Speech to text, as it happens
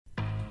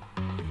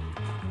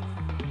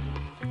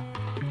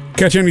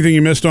Catch anything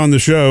you missed on the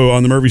show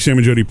on the Murphy, Sam,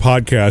 and Jody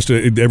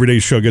podcast. Every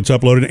day's show gets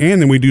uploaded,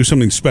 and then we do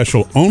something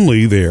special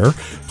only there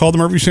called the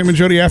Murphy, Sam, and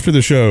Jody After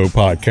the Show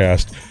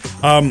podcast.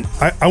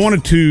 I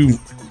wanted to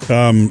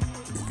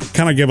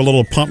kind of give a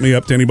little pump me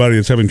up to anybody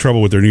that's having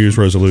trouble with their New Year's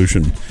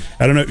resolution.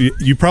 I don't know.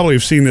 You probably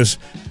have seen this.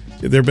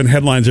 There have been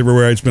headlines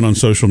everywhere. It's been on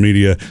social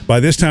media. By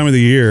this time of the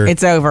year,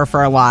 it's over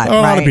for a lot. A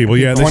lot of people,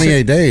 yeah.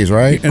 28 days,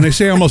 right? And they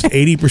say almost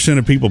 80%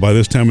 of people by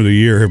this time of the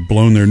year have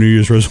blown their New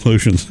Year's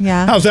resolutions.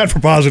 Yeah. How's that for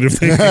positive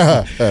thinking?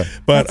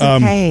 But that's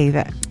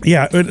okay.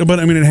 Yeah, but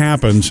I mean, it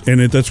happens,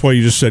 and that's why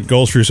you just set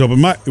goals for yourself.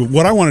 But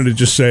what I wanted to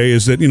just say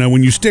is that,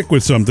 when you stick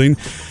with something,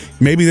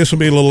 maybe this will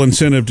be a little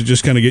incentive to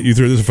just kind of get you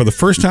through this. For the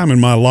first time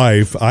in my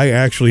life, I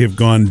actually have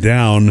gone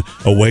down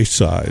a waist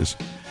size.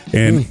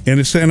 And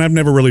I've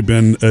never really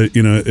been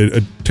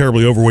a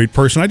terribly overweight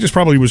person. I just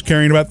probably was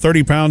carrying about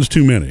 30 pounds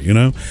too many,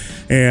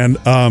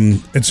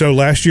 and so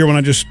last year when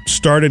I just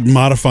started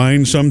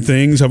modifying some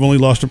things, I've only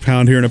lost a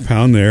pound here and a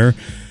pound there,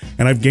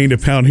 and I've gained a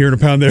pound here and a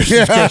pound there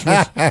since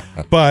Christmas.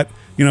 But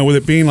with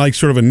it being like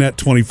sort of a net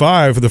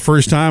 25, for the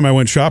first time I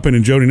went shopping,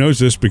 and Jody knows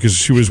this because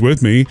she was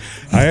with me,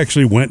 I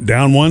actually went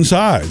down one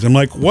size. I'm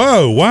like,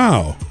 whoa,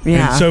 wow.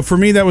 Yeah. And so for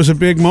me, that was a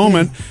big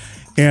moment.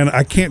 And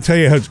I can't tell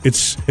you how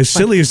it's as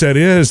silly as that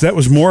is. That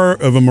was more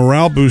of a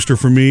morale booster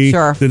for me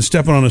than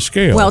stepping on a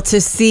scale. Well,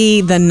 to see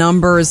the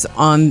numbers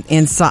on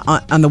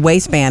the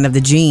waistband of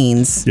the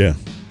jeans,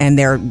 and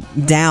they're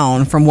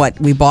down from what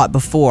we bought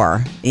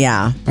before.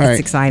 Yeah, it's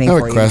exciting. I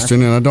have a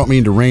question, and I don't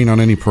mean to rain on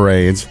any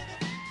parades.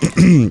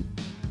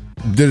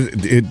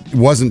 It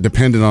wasn't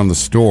dependent on the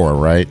store,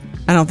 right?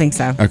 I don't think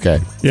so. Okay.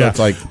 Yeah.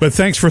 So but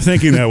thanks for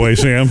thinking that way,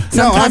 Sam.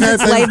 Sometimes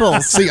it's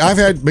labels. See, I've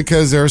had,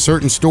 because there are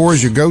certain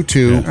stores you go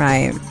to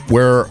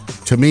where,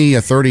 to me,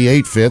 a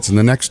 38 fits, and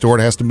the next store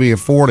it has to be a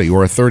 40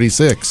 or a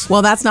 36.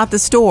 Well, that's not the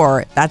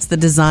store. That's the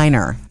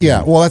designer.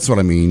 Yeah, well, that's what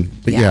I mean.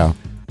 But yeah.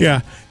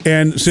 Yeah.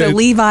 And so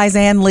Levi's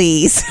and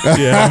Lee's.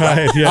 Yeah,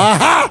 right, yeah.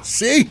 Aha!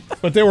 See?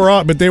 But they were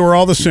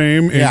all the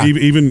same, and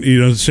even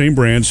the same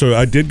brand. So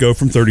I did go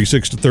from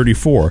 36 to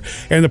 34.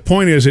 And the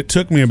point is, it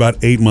took me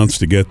about 8 months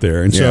to get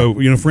there. And so,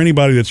 for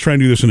anybody that's trying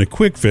to do this in a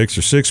quick fix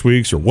or 6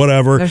 weeks or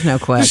whatever, there's no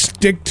quick. Just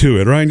stick to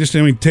it, right? Just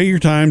take your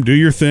time, do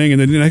your thing,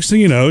 and then the next thing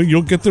you know,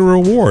 you'll get the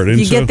reward. And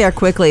if you get there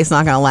quickly, it's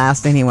not going to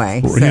last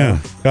anyway. So. Yeah,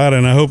 God,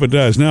 and I hope it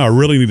does. Now I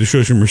really need to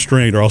show some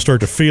restraint, or I'll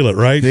start to feel it.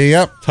 Right?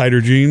 Yep.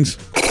 Tighter jeans.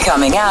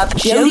 Coming up,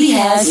 Jody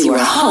has your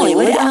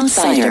Hollywood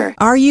Outsider.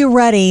 Are you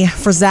ready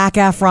for Zac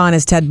Efron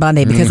as Ted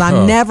Bundy? Because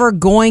I'm never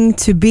going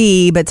to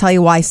be, but tell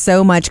you why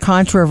so much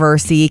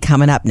controversy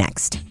coming up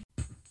next.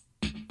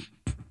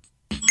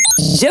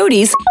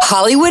 Jody's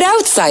Hollywood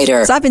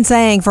Outsider. So I've been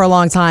saying for a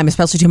long time,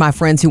 especially to my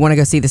friends who want to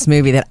go see this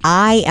movie, that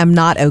I am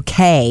not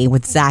okay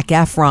with Zac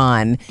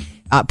Efron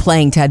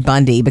playing Ted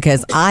Bundy,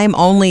 because I'm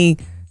only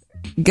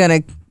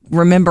going to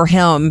remember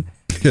him.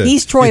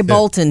 He's Troy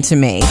Bolton to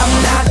me.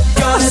 I'm not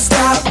gonna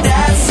stop,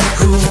 that's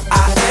who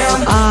I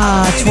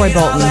am. Troy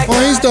Bolton.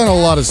 Well, he's done a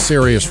lot of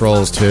serious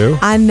roles, too.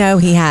 I know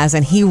he has,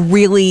 and he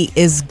really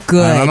is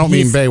good. I don't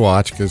mean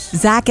Baywatch, because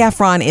Zac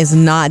Efron is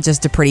not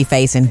just a pretty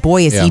face, and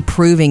boy, is he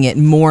proving it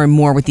more and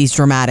more with these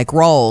dramatic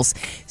roles.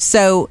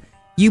 So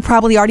you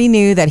probably already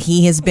knew that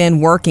he has been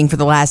working for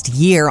the last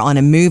year on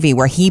a movie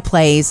where he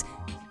plays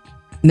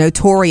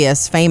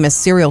notorious, famous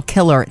serial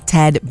killer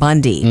Ted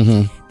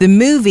Bundy. The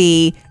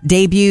movie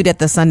debuted at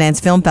the Sundance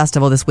Film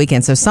Festival this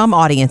weekend, so some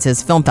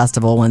audiences, film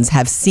festival ones,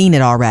 have seen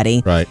it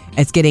already. Right.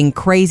 It's getting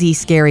crazy,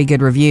 scary,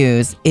 good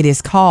reviews. It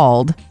is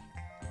called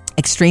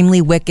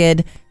Extremely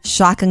Wicked,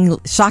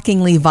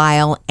 Shockingly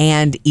Vile,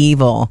 and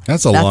Evil.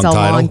 That's a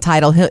long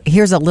title.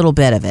 Here's a little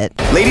bit of it.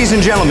 Ladies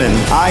and gentlemen,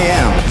 I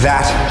am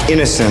that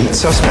innocent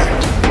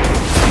suspect.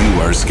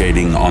 You are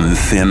skating on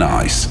thin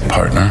ice,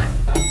 partner.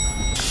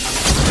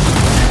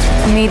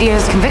 The media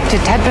has convicted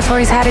Ted before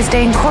he's had his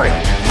day in court.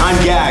 I'm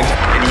gagged,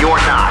 and you're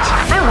not.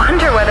 I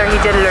wonder whether he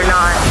did it or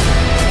not.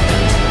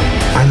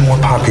 I'm more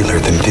popular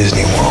than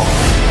Disney World.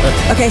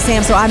 Okay,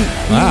 Sam, so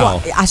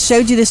I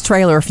showed you this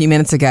trailer a few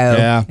minutes ago.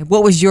 Yeah.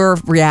 What was your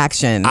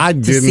reaction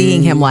to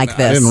seeing him like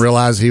this? I didn't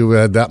realize he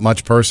had that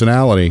much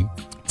personality.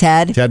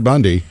 Ted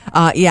Bundy.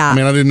 Yeah. I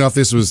mean, I didn't know if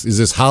is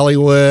this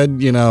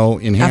Hollywood,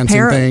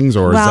 enhancing things,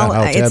 or is that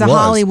how Ted it's a was?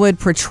 Hollywood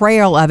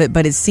portrayal of it,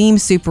 but it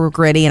seems super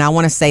gritty. And I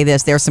want to say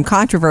this: there's some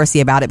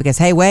controversy about it because,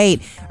 hey,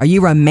 wait, are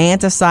you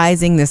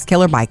romanticizing this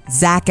killer by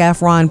Zac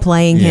Efron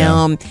playing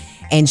him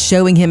and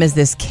showing him as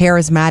this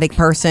charismatic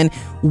person?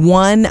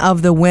 One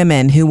of the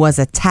women who was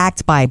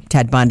attacked by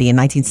Ted Bundy in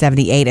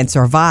 1978 and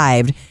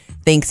survived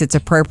thinks it's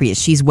appropriate.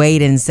 She's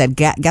weighed in and said,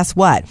 guess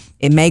what?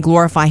 It may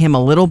glorify him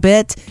a little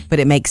bit, but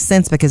it makes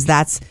sense because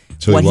that's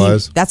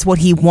what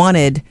he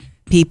wanted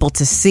people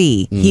to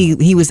see.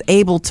 He was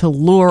able to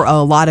lure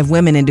a lot of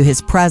women into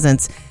his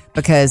presence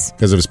because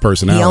of his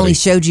personality. He only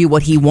showed you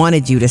what he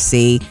wanted you to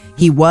see.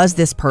 He was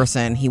this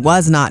person. He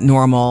was not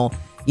normal.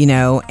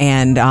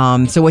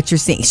 and so what you're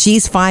seeing,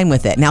 she's fine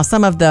with it. Now,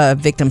 some of the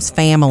victims'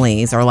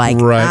 families are like,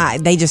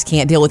 they just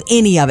can't deal with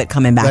any of it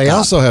coming back. They up.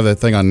 also have that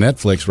thing on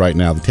Netflix right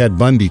now, the Ted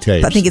Bundy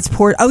tapes. I think it's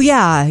Oh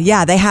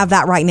yeah, they have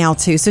that right now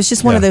too. So it's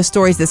just one of those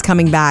stories that's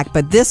coming back.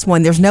 But this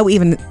one, there's no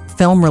even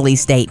film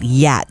release date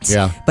yet.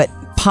 Yeah. But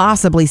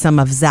possibly some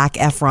of Zac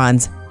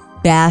Efron's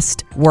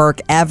best work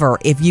ever,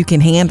 if you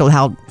can handle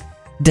how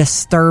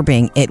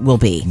disturbing it will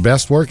be.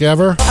 Best work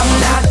ever?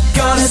 I'm not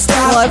gonna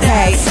stop. Well,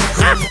 okay.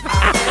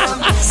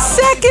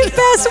 Second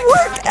best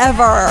work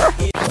ever.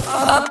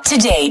 Up to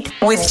date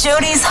with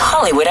Jody's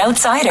Hollywood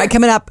Outsider. All right,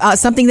 coming up,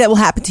 something that will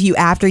happen to you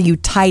after you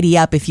tidy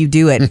up if you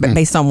do it, but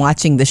based on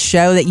watching the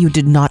show that you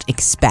did not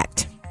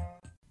expect.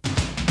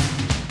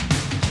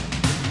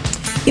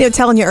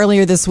 Telling you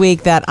earlier this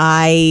week that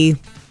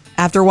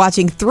after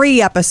watching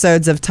 3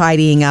 episodes of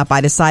Tidying Up,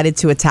 I decided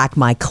to attack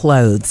my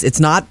clothes. It's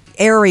not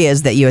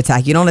areas that you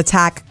attack. You don't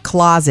attack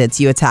closets.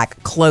 You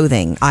attack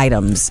clothing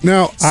items.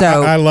 No,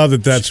 so I love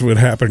that that's what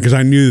happened, because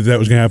I knew that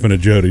was going to happen to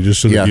Jody,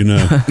 just so that you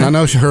know. I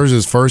know hers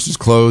is first is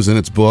clothes and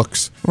it's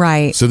books.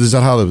 Right. So is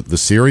that how the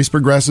series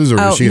progresses, or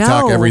does she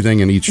attack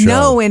everything in each show?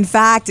 No, in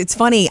fact, it's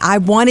funny. I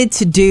wanted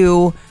to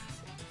do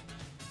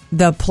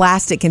the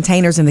plastic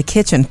containers in the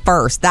kitchen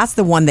first. That's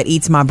the one that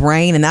eats my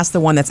brain, and that's the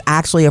one that's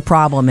actually a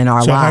problem in our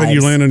lives. So how did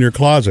you land on your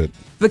closet?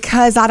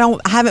 Because I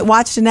haven't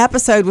watched an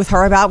episode with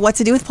her about what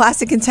to do with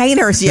plastic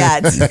containers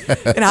yet.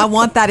 And I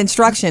want that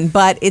instruction,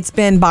 but it's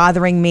been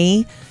bothering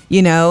me,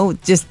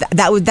 just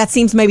that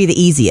seems maybe the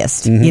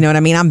easiest. Mm-hmm. You know what I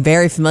mean? I'm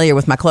very familiar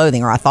with my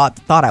clothing, or I thought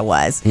I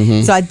was.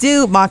 Mm-hmm. So I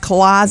do my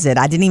closet.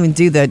 I didn't even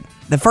do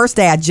the first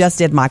day I just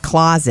did my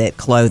closet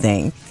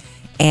clothing.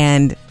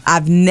 And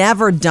I've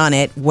never done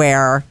it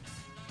where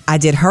I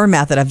did her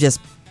method of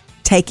just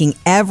taking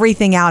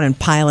everything out and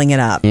piling it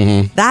up.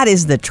 Mm-hmm. That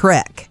is the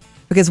trick.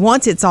 Because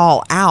once it's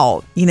all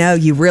out,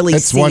 you really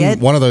see it.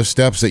 It's one of those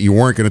steps that you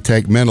weren't going to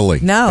take mentally.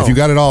 No. If you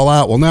got it all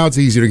out, well, now it's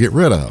easier to get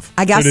rid of.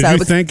 I guess so.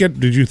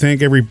 Did you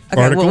think every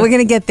article? Well, we're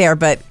going to get there.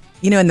 But,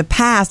 in the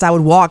past, I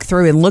would walk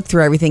through and look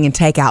through everything and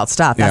take out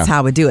stuff. That's how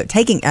I would do it.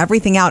 Taking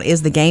everything out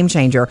is the game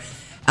changer.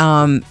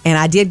 And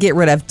I did get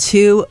rid of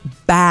 2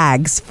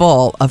 bags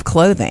full of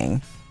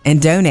clothing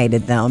and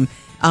donated them.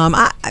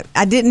 I'm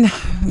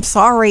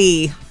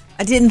sorry.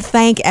 I didn't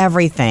thank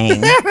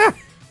everything.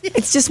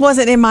 It just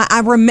wasn't in my.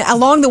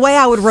 Along the way,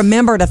 I would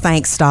remember to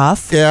thank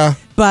stuff. Yeah.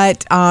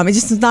 But it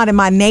just is not in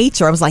my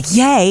nature. I was like,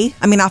 yay.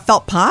 I mean, I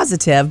felt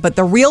positive, but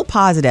the real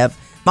positive,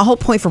 my whole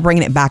point for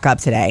bringing it back up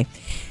today,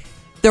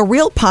 the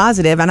real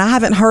positive, and I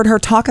haven't heard her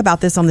talk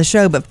about this on the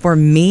show, but for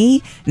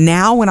me,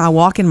 now when I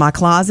walk in my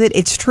closet,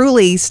 it's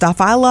truly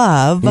stuff I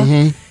love.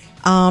 Mm-hmm.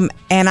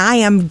 And I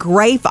am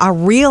grateful. I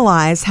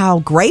realize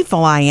how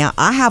grateful I am.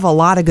 I have a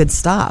lot of good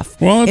stuff.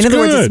 Well, in other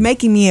words, it's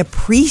making me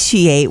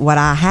appreciate what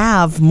I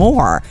have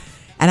more.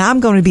 And I'm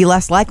going to be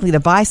less likely to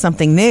buy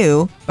something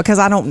new because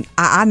I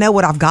know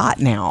what I've got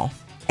now.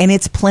 And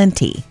it's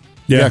plenty.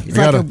 Yeah. It's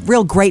like a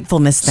real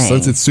gratefulness thing.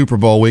 Since it's Super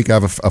Bowl week, I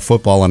have a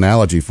football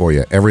analogy for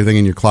you. Everything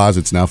in your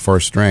closet's now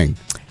first string.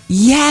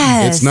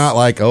 Yes. It's not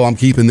like, I'm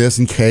keeping this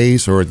in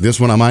case, or this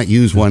one I might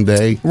use one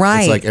day.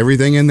 Right. It's like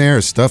everything in there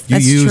is stuff you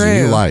use and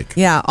you like.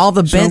 Yeah, all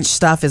the bench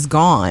stuff is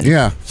gone.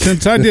 Yeah.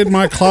 Since I did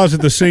my closet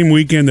the same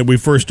weekend that we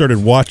first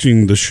started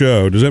watching the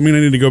show, does that mean I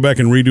need to go back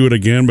and redo it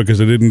again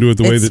because I didn't do it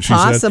the way that she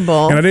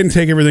possible. said? And I didn't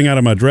take everything out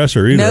of my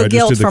dresser either. No I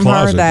guilt just did the from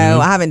closet, her,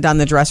 though. I haven't done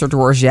the dresser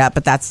drawers yet,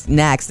 but that's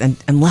next,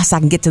 and unless I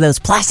can get to those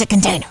plastic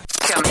containers.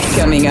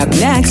 Coming up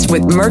next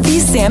with Murphy,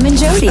 Sam, and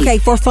Jody. Okay,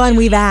 for fun,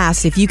 we've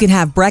asked if you can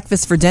have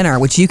breakfast for dinner,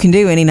 which you can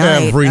do any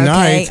night. Every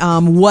night.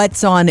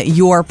 What's on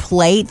your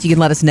plate? You can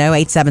let us know,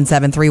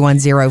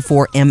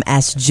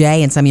 877-310-4MSJ,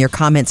 and some of your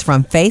comments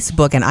from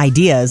Facebook and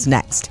ideas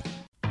next.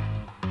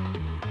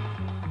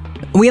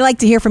 We like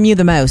to hear from you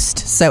the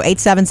most. So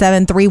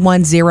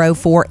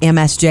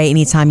 877-310-4MSJ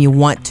anytime you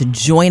want to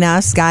join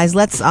us. Guys,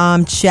 let's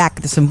check.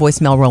 There's some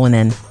voicemail rolling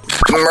in.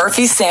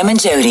 Murphy, Sam, and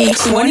Jody,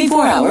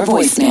 24-hour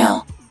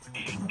voicemail.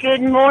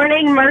 Good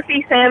morning,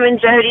 Murphy, Sam, and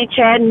Jody,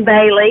 Chad, and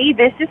Bailey.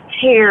 This is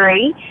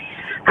Terry.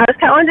 I was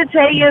calling to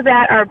tell you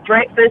about our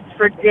breakfast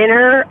for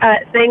dinner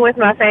thing with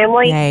my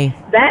family. Yay.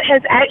 That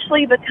has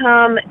actually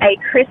become a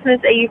Christmas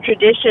Eve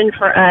tradition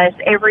for us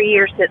every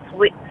year since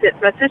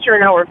my sister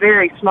and I were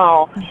very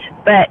small.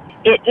 But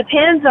it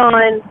depends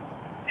on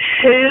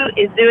who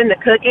is doing the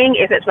cooking,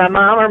 if it's my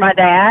mom or my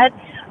dad,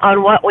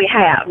 on what we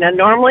have. Now,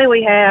 normally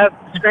we have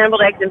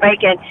scrambled eggs and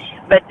bacon,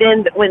 but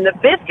then when the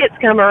biscuits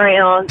come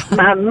around,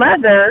 my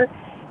mother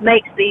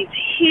makes these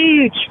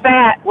huge,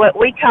 fat, what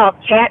we call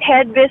cat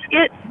head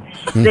biscuits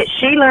that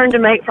she learned to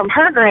make from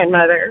her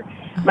grandmother.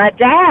 My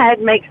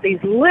dad makes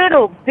these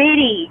little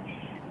bitty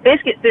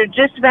biscuits. They're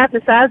just about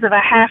the size of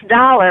a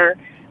 $50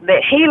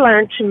 that he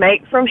learned to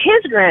make from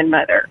his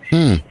grandmother.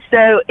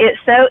 So it's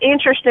so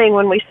interesting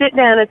when we sit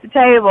down at the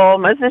table,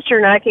 my sister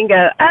and I can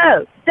go,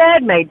 oh,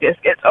 Dad made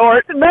biscuits,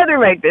 or Mother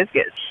made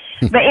biscuits.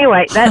 But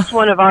anyway, that's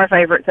one of our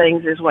favorite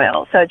things as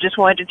well. So just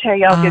wanted to tell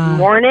y'all good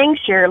morning,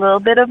 share a little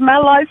bit of my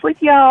life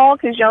with y'all,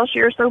 because y'all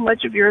share so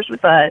much of yours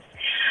with us.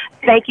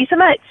 Thank you so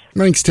much.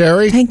 Thanks,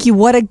 Terry. Thank you.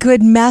 What a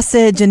good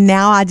message. And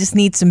now I just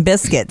need some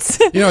biscuits.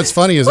 You know, what's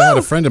funny is I had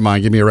a friend of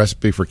mine give me a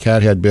recipe for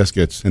cat head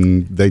biscuits,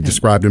 and they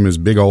described them as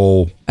big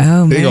old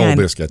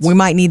biscuits. We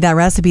might need that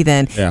recipe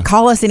then. Yeah.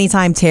 Call us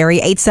anytime, Terry,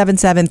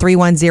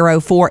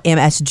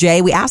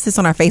 877-310-4MSJ. We asked this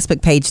on our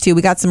Facebook page, too.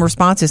 We got some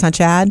responses, huh,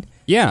 Chad?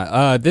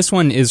 Yeah, this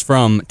one is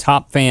from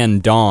Top Fan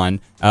Dawn.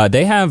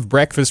 They have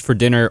breakfast for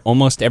dinner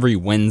almost every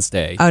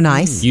Wednesday. Oh,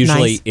 nice.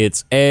 Usually nice.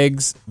 It's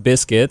eggs,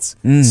 biscuits,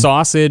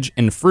 sausage,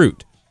 and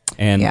fruit.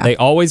 And they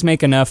always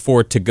make enough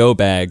for to-go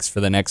bags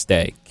for the next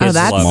day. Kids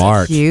that's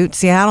love it. cute.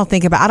 See, I don't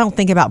think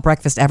about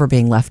breakfast ever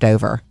being left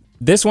over.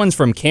 This one's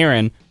from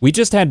Karen. We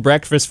just had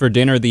breakfast for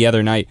dinner the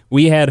other night.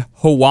 We had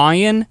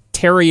Hawaiian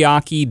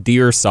teriyaki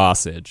deer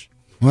sausage.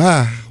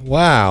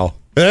 Wow.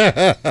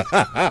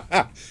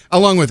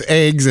 Along with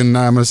eggs, and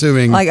I'm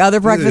assuming like other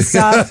breakfast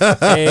stuff.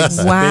 Eggs,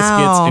 biscuits,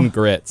 and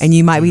grits. And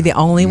you might be the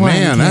only one.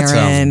 Man, Karen. that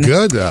sounds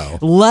good though.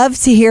 Love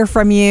to hear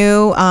from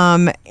you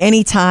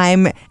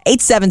anytime.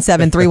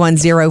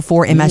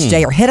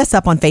 877-310-4MSJ or hit us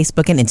up on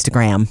Facebook and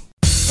Instagram.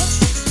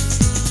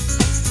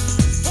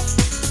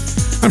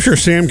 I'm sure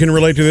Sam can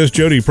relate to this.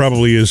 Jody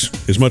probably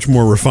is much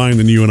more refined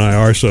than you and I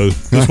are, so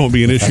this won't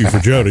be an issue for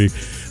Jody.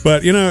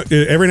 But, you know,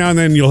 every now and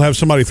then you'll have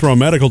somebody throw a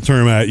medical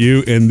term at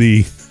you, and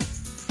the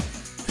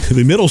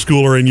middle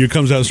schooler in you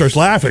comes out and starts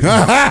laughing. You know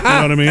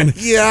what I mean?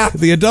 Yeah.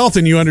 The adult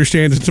in you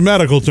understands it's a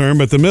medical term,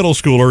 but the middle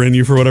schooler in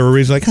you, for whatever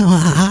reason, is like,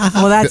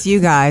 well, that's you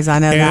guys. I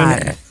know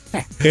that.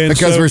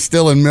 Because we're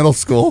still in middle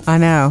school. I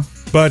know.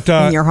 But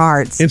in your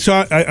hearts. And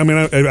so,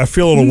 I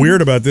feel a little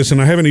weird about this,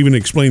 and I haven't even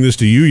explained this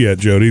to you yet,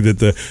 Jody, that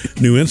the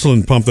new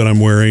insulin pump that I'm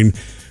wearing,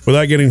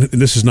 without getting,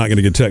 this is not going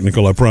to get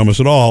technical, I promise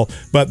at all,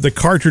 but the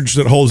cartridge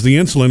that holds the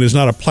insulin is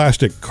not a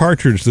plastic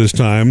cartridge this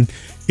time.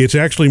 It's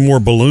actually more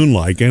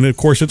balloon-like, and of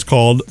course it's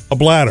called a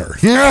bladder.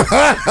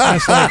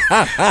 It's like,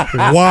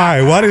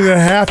 why? Why did it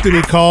have to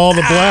be called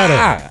a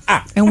bladder?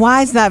 And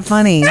why is that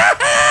funny?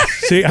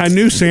 See, I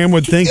knew Sam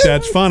would think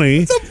that's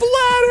funny. It's a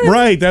bladder.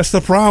 Right, that's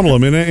the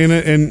problem.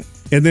 And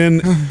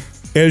then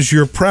as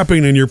you're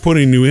prepping and you're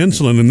putting new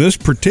insulin in this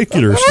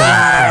particular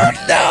style.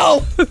 No.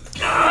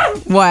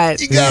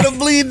 What? You gotta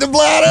bleed the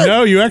bladder.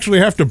 No, you actually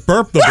have to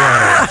burp the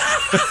bladder.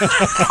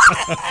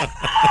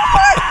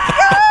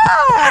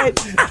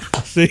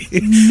 See?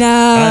 No.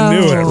 I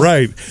knew it,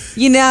 right.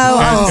 You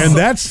know. And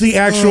that's the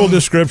actual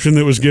description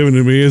that was given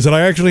to me, is that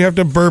I actually have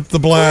to burp the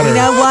bladder. You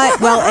know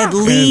what? Well, at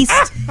least,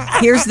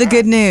 here's the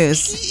good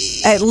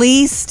news. At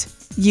least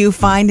you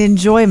find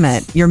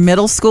enjoyment. Your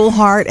middle school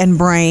heart and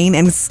brain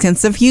and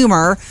sense of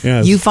humor,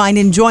 you find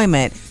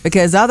enjoyment,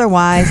 because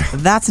otherwise,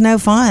 that's no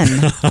fun.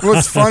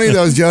 What's funny,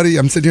 though, is, Jody,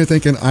 I'm sitting here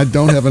thinking, I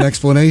don't have an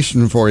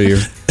explanation for you.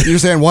 You're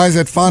saying, why is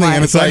that funny? Right.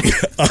 And it's like,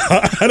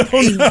 I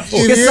don't know.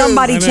 Because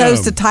somebody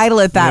chose to title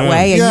it that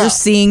way, and you're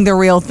seeing the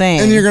real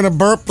thing. And you're going to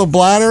burp the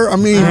bladder? I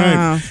mean.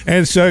 Right.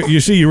 And so,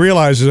 you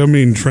realize that I'm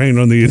being trained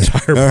on the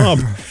entire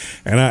pump.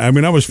 And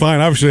I was fine.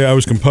 Obviously, I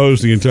was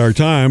composed the entire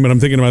time. And I'm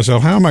thinking to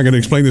myself, how am I going to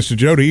explain this to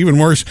Jody? Even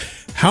worse,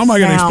 how am I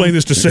going to explain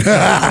this to Sam?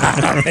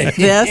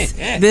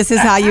 This is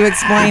how you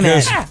explain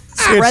it.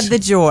 Spread the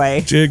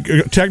joy.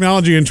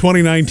 Technology in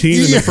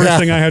 2019, and the first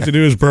thing I have to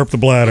do is burp the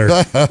bladder.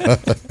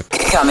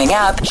 Coming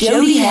up,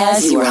 Jody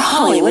has your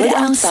Hollywood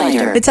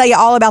Outsider. To tell you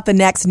all about the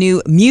next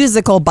new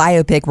musical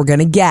biopic we're going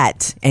to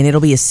get, and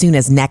it'll be as soon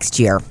as next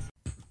year.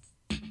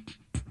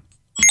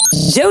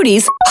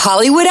 Jody's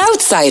Hollywood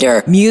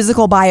Outsider.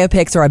 Musical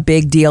biopics are a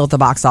big deal at the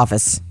box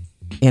office.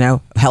 You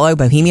know, hello,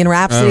 Bohemian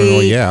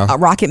Rhapsody.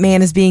 Rocket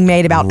Man is being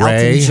made about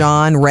Ray. Elton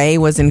John. Ray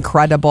was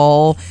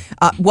incredible.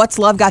 What's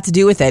Love Got to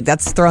Do with It?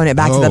 That's throwing it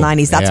back to the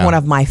 90s. That's one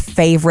of my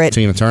favorite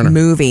Tina Turner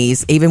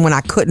movies. Even when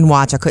I couldn't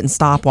watch, I couldn't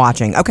stop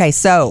watching. Okay,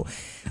 so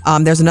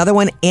there's another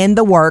one in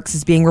the works.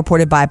 It's being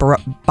reported by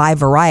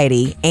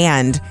Variety,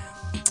 and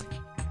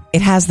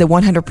it has the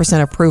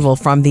 100% approval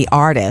from the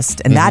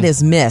artist, and that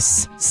is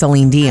Miss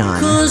Celine Dion.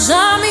 'Cause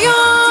I'm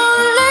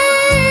your lady.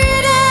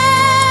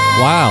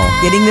 Wow.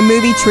 Getting the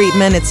movie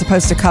treatment. It's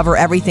supposed to cover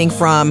everything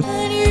from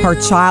her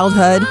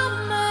childhood,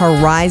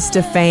 her rise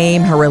to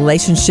fame, her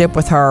relationship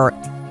with her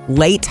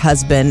late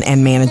husband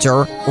and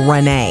manager,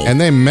 Renee. And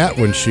they met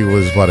when she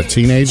was, a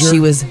teenager?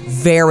 She was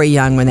very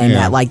young when they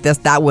met. Like this,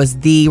 that was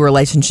the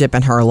relationship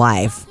in her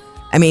life.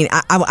 I mean,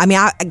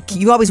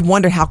 you always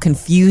wonder how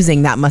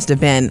confusing that must have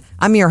been.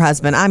 I'm your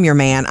husband. I'm your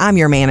man. I'm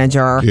your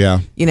manager. Yeah.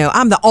 You know,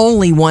 I'm the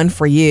only one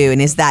for you.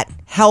 And is that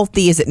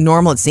healthy? Is it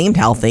normal? It seemed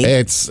healthy.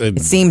 It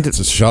seemed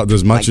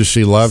as much as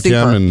she loved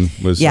him and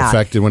was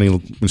affected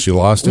when she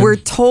lost him. We're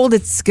told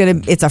it's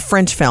a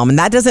French film, and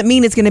that doesn't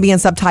mean it's going to be in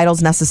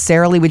subtitles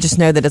necessarily. We just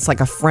know that it's like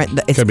a French.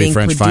 It's could be being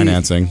French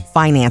financing,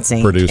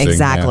 producing,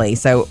 exactly. Yeah.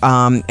 So,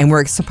 and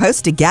we're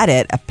supposed to get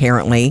it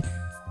apparently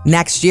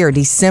next year,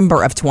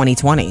 December of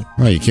 2020.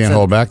 Well, you can't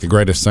hold back the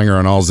greatest singer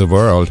in all the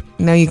world.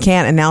 No, you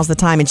can't, and now's the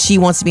time. And she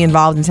wants to be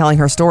involved in telling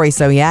her story,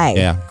 so yay.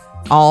 Yeah.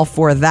 All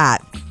for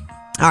that.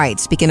 All right,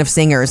 speaking of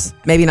singers,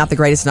 maybe not the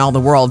greatest in all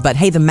the world, but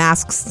hey, The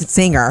Masked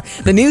Singer.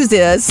 The news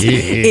is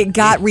it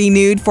got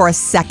renewed for a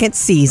second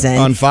season.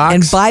 On Fox?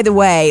 And by the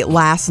way,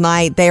 last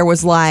night there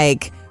was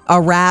like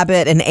a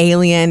rabbit, an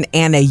alien,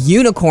 and a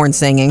unicorn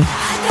singing.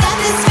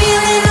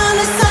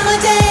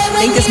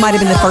 I think this might have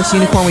been the first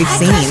unicorn we've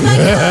seen.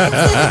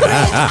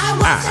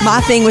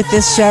 My thing with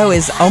this show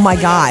is, oh my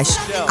gosh,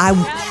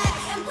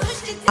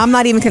 I'm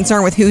not even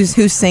concerned with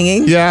who's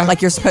singing. Yeah.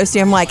 Like you're supposed to.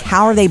 I'm like,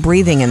 how are they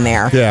breathing in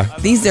there? Yeah.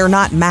 These are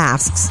not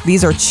masks.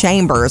 These are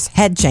chambers,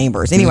 head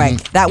chambers. Anyway,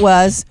 that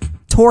was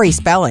Tori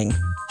Spelling.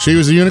 She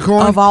was a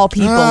unicorn? Of all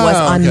people, was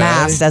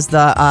unmasked as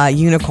the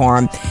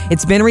unicorn.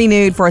 It's been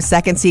renewed for a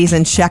second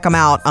season. Check them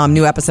out.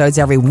 New episodes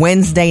every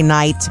Wednesday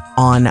night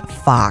on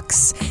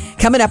Fox.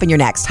 Coming up in your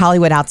next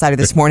Hollywood Outsider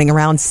this morning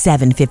around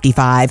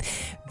 7:55.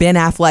 Ben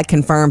Affleck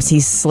confirms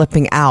he's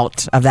slipping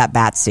out of that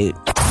bat suit.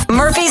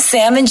 Murphy,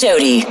 Sam, and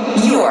Jody,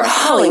 your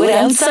Hollywood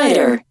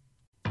Outsider.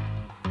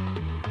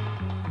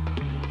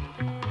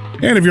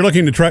 And if you're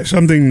looking to try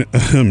something,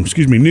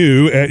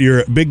 new at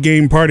your big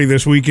game party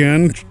this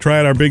weekend, try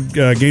out our big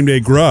game day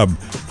grub.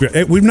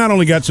 We've not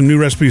only got some new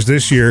recipes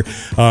this year,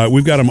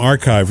 we've got them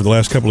archived for the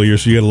last couple of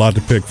years, so you get a lot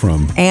to pick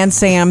from. And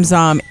Sam's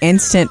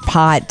Instant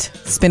Pot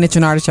spinach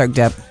and artichoke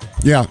dip.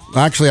 Yeah,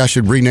 actually, I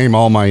should rename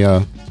all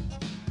my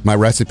my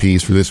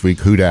recipes for this week.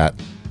 Who Dat?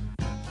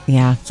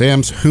 Yeah.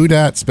 Sam's Who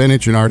Dat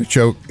spinach and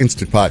artichoke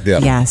instant pot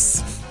dip.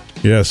 Yes.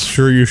 Yes,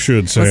 sure you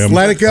should, Sam.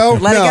 Let it go.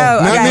 Let it go.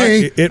 Not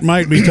Okay. me. It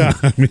might be time.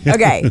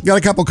 Okay. Got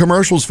a couple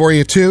commercials for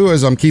you, too,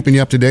 as I'm keeping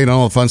you up to date on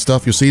all the fun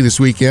stuff you'll see this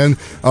weekend.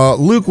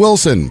 Luke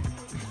Wilson,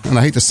 and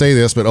I hate to say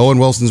this, but Owen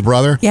Wilson's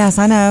brother. Yes,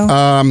 I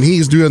know.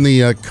 He's doing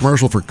the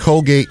commercial for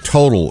Colgate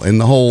Total, and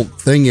the whole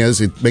thing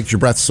is it makes your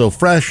breath so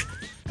fresh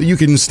that you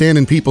can stand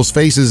in people's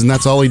faces, and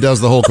that's all he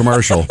does the whole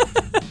commercial.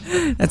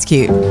 That's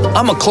cute.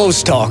 I'm a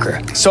close talker,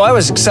 so I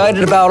was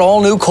excited about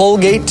all new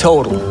Colgate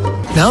Total.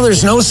 Now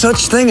there's no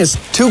such thing as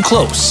too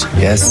close.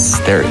 Yes,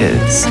 there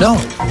is. No,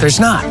 there's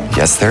not.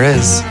 Yes, there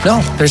is.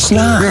 No, there's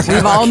not.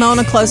 We've all known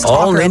a close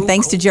talker, and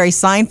thanks to Jerry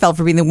Seinfeld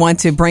for being the one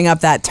to bring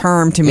up that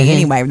term to me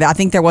anyway. I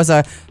think there was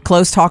a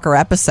close talker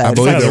episode. I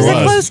believe there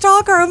was. A close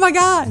talker, oh my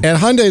God. And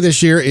Hyundai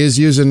this year is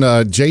using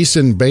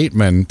Jason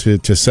Bateman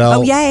to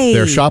sell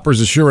their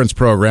Shoppers Assurance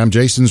program.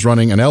 Jason's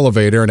running an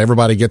elevator, and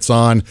everybody gets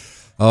on.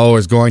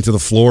 Is going to the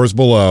floors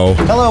below.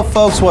 Hello,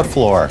 folks. What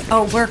floor?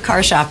 Oh, we're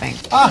car shopping.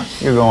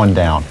 You're going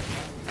down.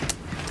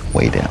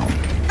 Way down.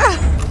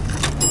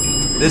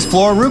 This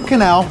floor, root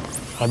canal.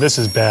 Oh, this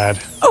is bad.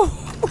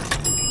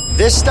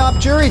 This stop,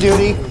 jury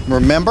duty.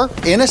 Remember,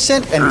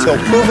 innocent until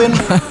proven.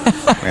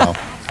 Well,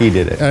 he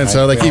did it. And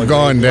so they keep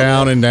going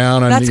down and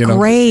down. And, That's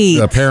great.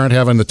 The parent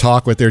having to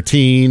talk with their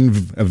teen,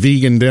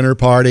 vegan dinner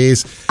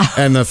parties,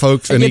 and the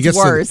folks. And he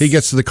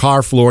gets to the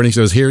car floor and he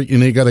says, "Here,"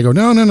 and they got to go.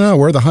 No,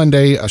 we're the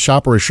Hyundai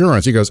Shopper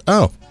Assurance. He goes,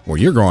 "Oh, well,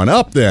 you're going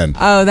up then."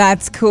 Oh,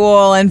 that's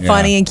cool and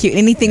funny and cute.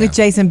 Anything with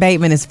Jason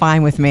Bateman is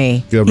fine with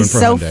me. He's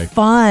so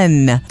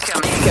fun.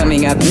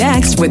 Coming up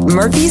next with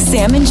Murphy,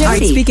 Sam, and Jody. All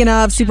right, speaking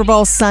of Super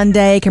Bowl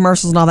Sunday,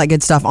 commercials and all that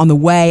good stuff, on the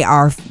way,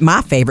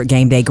 my favorite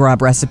game day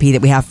grub recipe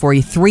that we have for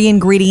you. 3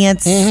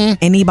 ingredients.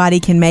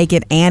 Anybody can make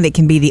it, and it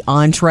can be the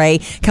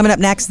entree. Coming up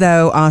next,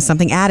 though,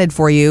 something added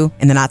for you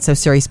in the Not So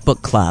Serious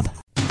Book Club.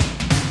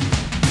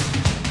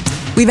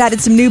 We've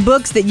added some new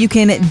books that you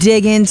can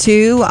dig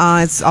into.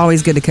 It's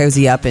always good to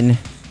cozy up in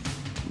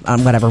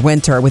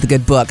winter with a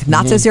good book.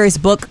 Not So Serious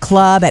Book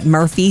Club at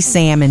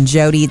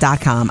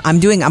murphysamandjody.com.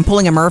 I'm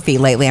pulling a Murphy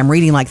lately. I'm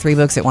reading like 3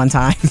 books at one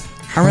time.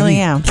 I really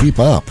am. Keep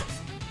up.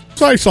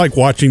 So it's like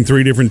watching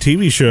 3 different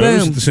TV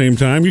shows at the same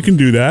time. You can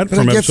do that. But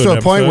it gets to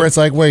a point where it's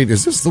like, wait,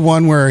 is this the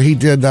one where he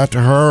did that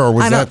to her, or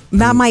was that?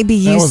 That might be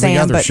you, that was Sam.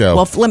 the other But show.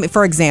 well,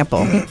 for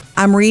example,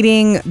 I'm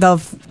reading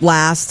the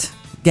last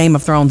Game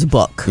of Thrones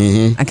book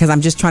because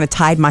I'm just trying to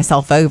tide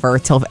myself over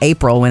till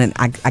April when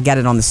I get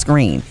it on the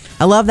screen.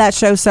 I love that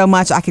show so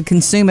much I could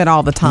consume it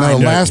all the time. No,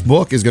 the last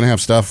book is going to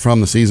have stuff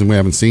from the season we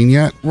haven't seen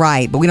yet.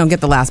 Right, but we don't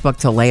get the last book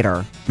till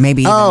later.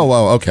 Maybe.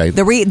 Okay.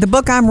 The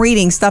book I'm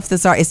reading is stuff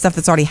that's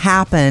already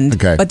happened.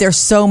 Okay. But there's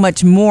so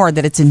much more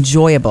that it's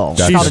enjoyable.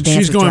 It's called A Dance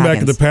She's with going back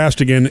to Dragons. the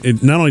past again.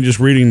 Not only just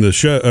reading the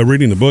show,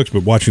 reading the books,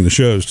 but watching the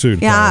shows too.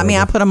 Yeah, I mean,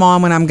 I put them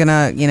on when I'm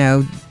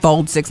gonna,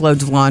 fold 6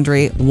 loads of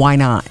laundry. Why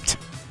not?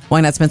 Why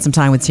not spend some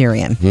time with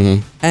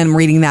Tyrion? And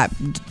reading that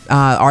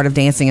Art of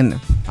Racing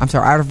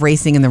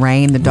in the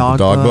Rain, the dog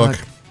book.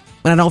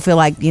 When I don't feel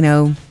like,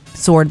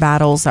 sword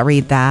battles, I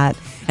read that.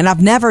 And I've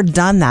never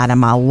done that in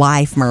my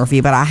life,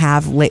 Murphy, but I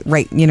have,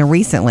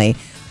 recently.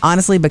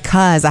 Honestly,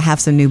 because I have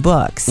some new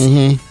books.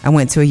 I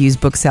went to a used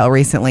book sale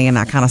recently, and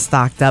I kind of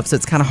stocked up, so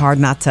it's kind of hard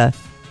not to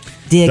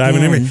dig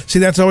in. See,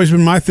 that's always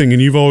been my thing,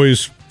 and you've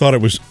always thought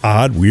it was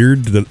odd,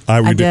 weird that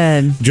I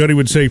did. Jody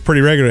would say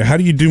pretty regularly, how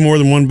do you do more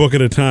than one book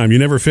at a time? You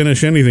never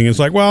finish anything. It's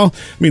like, well,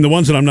 I mean, the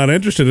ones that I'm not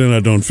interested in, I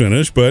don't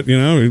finish, but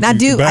I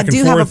do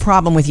have a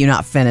problem with you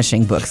not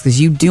finishing books because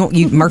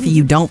Murphy,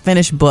 you don't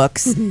finish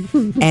books,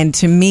 and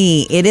to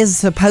me, it is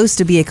supposed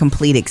to be a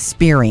complete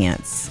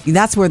experience.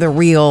 That's where the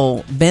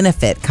real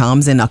benefit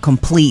comes in a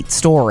complete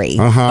story,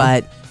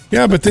 but.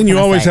 Yeah, but then you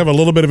always have a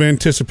little bit of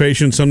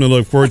anticipation, something to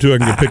look forward to. I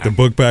can pick the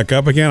book back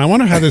up again. I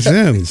wonder how this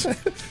ends.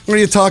 When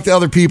you talk to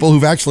other people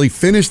who've actually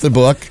finished the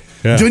book,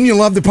 Yeah. didn't you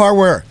love the part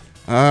where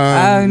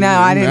Oh, no,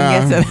 I didn't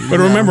get to that. But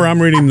remember,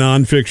 I'm reading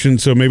nonfiction,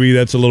 so maybe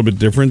that's a little bit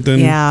different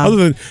than other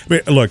than.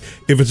 Look,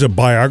 if it's a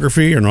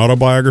biography or an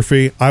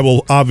autobiography, I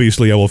will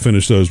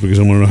finish those because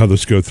I want to know how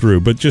this go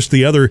through. But just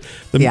the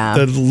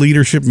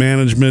leadership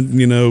management,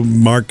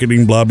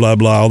 marketing, blah blah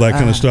blah, all that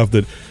kind of stuff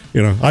that.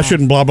 I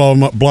shouldn't blah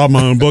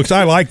my own books.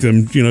 I like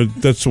them.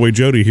 That's the way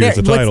Jody hears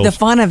the titles. The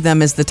fun of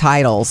them is the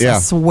titles. Yeah. I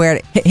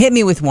swear. Hit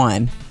me with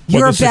one.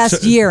 Your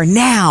best year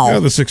now. Yeah,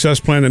 the success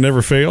plan that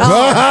never fails.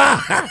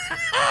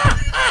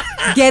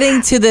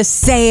 Getting to the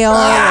sale.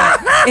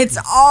 It's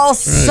all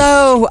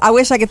so. I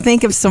wish I could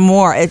think of some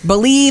more.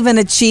 Believe and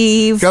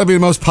achieve. Got to be the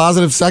most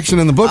positive section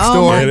in the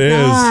bookstore.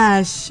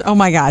 Oh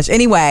my gosh.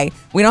 Anyway,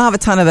 we don't have a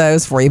ton of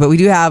those for you, but we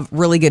do have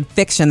really good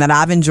fiction that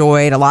I've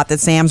enjoyed, a lot that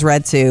Sam's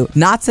read too.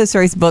 Not So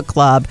Serious Book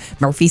Club,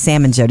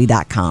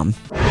 MurphySamandJody.com.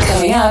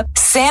 Coming up,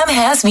 Sam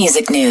has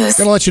music news.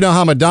 Going to let you know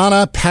how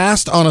Madonna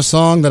passed on a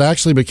song that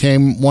actually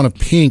became one of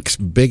Pink's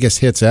biggest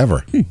hits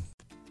ever.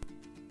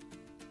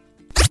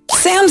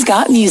 Sam's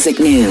got music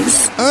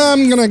news.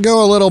 I'm going to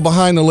go a little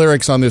behind the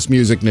lyrics on this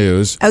music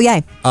news. Oh,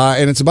 yay.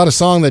 And it's about a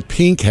song that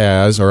Pink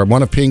has, or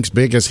one of Pink's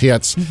biggest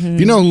hits. Mm-hmm.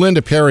 You know who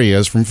Linda Perry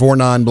is from 4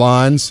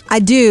 Non-Blondes? I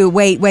do.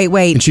 Wait.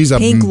 And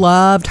Pink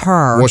loved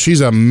her. Well, she's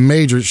a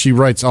major, she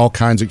writes all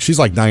kinds of, she's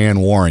like Diane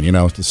Warren, the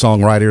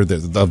songwriter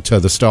to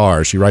the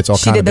stars. She writes all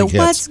kinds of big hits.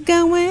 What's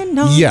going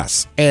on?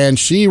 Yes. And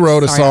she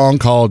wrote a song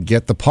called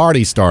Get the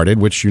Party Started,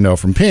 which you know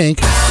from Pink.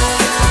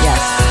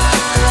 Yes.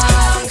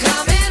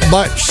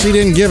 But she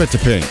didn't give it to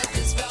Pink.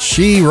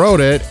 She wrote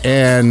it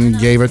and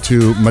gave it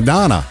to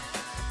Madonna.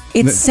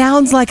 It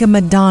sounds like a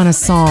Madonna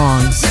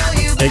song.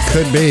 It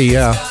could be,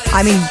 yeah.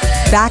 I mean,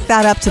 back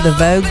that up to the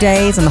Vogue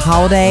days and the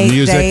holiday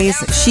days.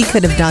 She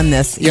could have done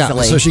this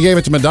easily. Yeah, so she gave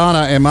it to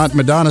Madonna, and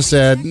Madonna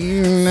said,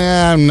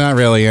 nah, I'm not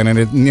really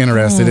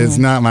interested. It's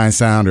not my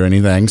sound or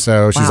anything.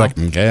 So she's like,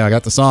 okay, I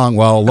got the song.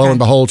 Well, lo and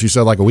behold, she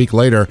said like a week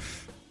later,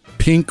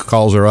 Pink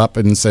calls her up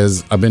and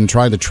says, I've been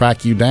trying to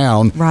track you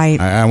down. Right.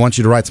 I want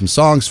you to write some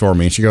songs for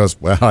me. And she goes,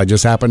 well, I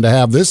just happen to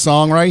have this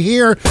song right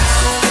here.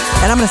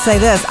 And I'm going to say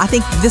this. I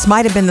think this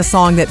might have been the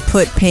song that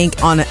put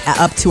Pink on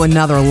up to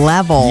another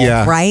level,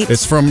 right?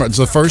 It's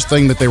the first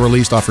thing that they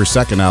released off her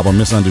second album,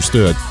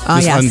 Misunderstood.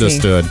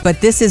 Misunderstood. But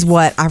this is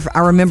what, I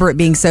remember it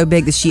being so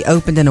big that she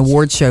opened an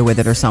award show with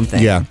it or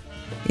something. Yeah.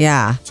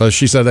 Yeah. So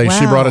she said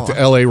she brought it to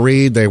L.A.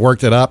 Reid. They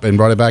worked it up and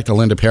brought it back to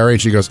Linda Perry.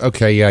 And she goes,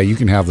 okay, yeah, you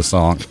can have the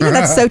song. Yeah,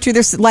 that's so true.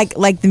 There's like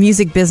the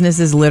music business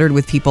is littered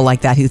with people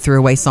like that who threw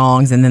away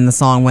songs and then the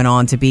song went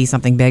on to be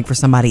something big for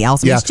somebody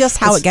else. I mean, it's just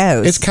how it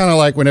goes. It's kind of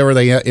like whenever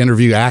they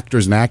interview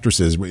actors and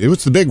actresses.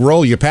 What's the big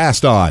role you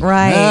passed on?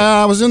 Right.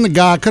 I was in could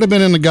have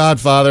been in The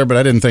Godfather, but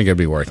I didn't think it'd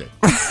be worth it.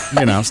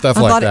 Stuff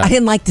like that. I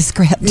didn't like the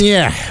script.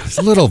 Yeah, it's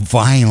a little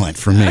violent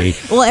for me.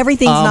 Well,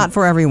 everything's not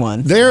for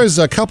everyone. There's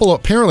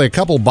apparently a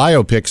couple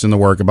biopics in the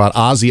work about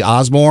Ozzy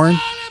Osbourne.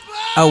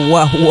 Oh,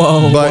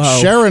 whoa. But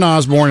Sharon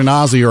Osbourne and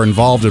Ozzy are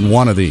involved in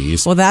one of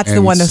these. Well, that's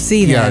the one to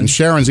see then. Yeah, and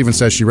Sharon's even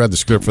says she read the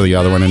script for the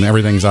other one and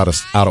everything's out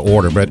of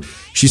order. But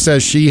she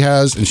says she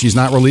has, and she's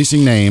not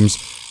releasing names,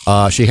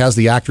 she has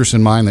the actress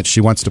in mind that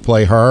she wants to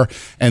play her.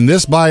 And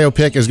this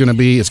biopic is going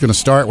to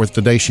start with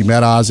the day she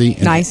met Ozzy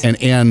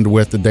and end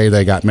with the day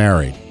they got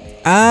married.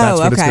 Oh, that's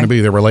what it's going to be,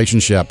 their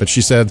relationship. But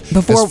she said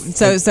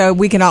so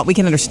we can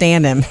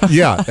understand him.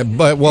 Yeah,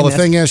 but the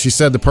thing is, she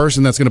said the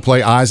person that's going to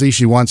play Ozzy,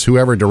 she wants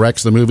whoever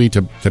directs the movie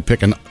to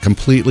pick a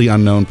completely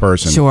unknown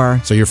person.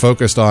 Sure. So you're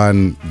focused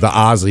on the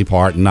Ozzy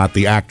part, and not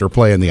the actor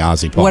playing the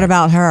Ozzy part. What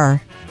about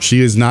her?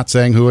 She is not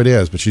saying who it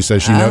is, but she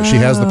says she knows she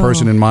has the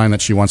person in mind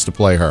that she wants to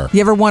play her.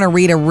 You ever want to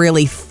read a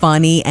really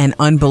funny and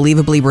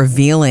unbelievably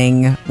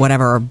revealing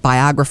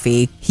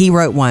biography? He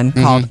wrote one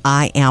called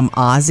I Am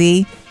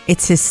Ozzy.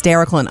 It's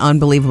hysterical and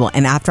unbelievable.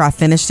 And after I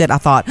finished it, I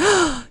thought,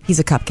 he's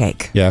a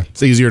cupcake. Yeah,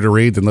 it's easier to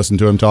read than listen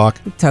to him talk.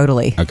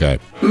 Totally. Okay.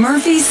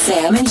 Murphy,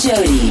 Sam, and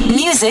Jody.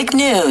 Music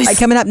news.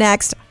 Coming up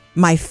next,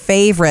 my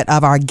favorite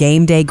of our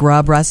game day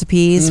grub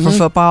recipes for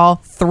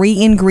football.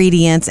 3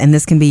 ingredients, and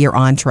this can be your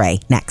entree.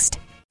 Next.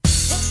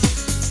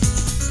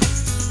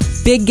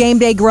 Big game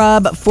day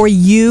grub for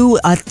you.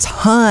 A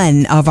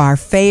ton of our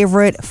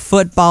favorite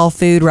football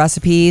food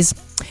recipes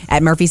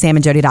at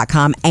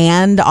MurphySamandJody.com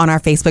and on our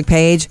Facebook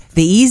page.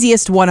 The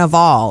easiest one of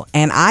all,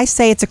 and I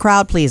say it's a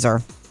crowd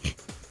pleaser.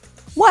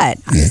 What?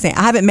 I'm just saying,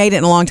 I haven't made it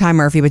in a long time,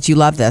 Murphy, but you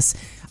love this.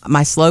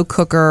 My slow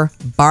cooker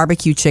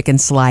barbecue chicken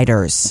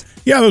sliders.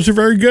 Yeah, those are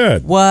very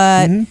good.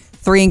 What?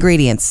 3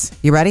 ingredients.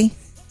 You ready?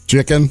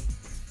 Chicken,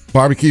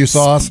 barbecue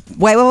sauce.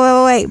 Wait.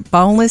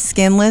 Boneless,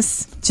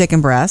 skinless chicken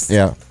breasts.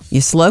 Yeah. You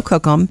slow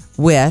cook them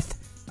with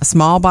a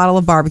small bottle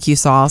of barbecue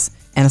sauce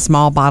and a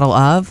small bottle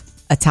of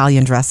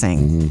Italian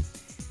dressing.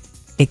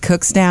 It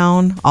cooks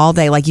down all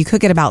day. Like you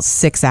cook it about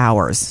 6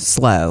 hours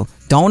slow.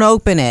 Don't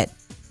open it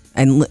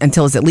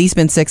until it's at least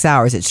been 6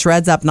 hours. It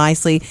shreds up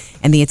nicely.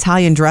 And the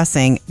Italian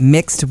dressing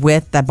mixed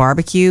with that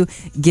barbecue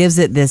gives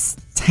it this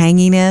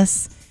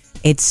tanginess.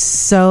 It's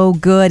so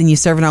good. And you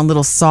serve it on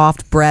little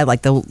soft bread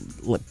like the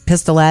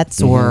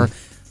pistolets or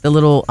the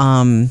little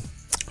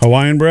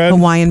Hawaiian bread?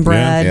 Hawaiian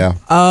bread. Yeah.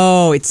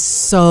 Oh, it's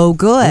so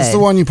good. Is this the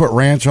one you put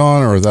ranch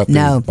on, or is that the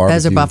No, barbecue?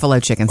 those are buffalo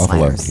chicken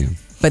sliders. Yeah.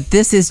 But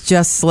this is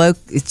just slow.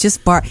 It's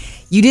just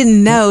You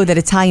didn't know that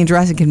Italian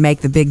dressing can make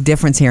the big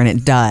difference here, and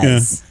it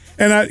does. Yeah.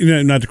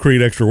 And not to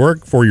create extra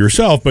work for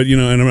yourself, but,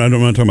 and I'm not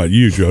talking about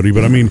you, Jody,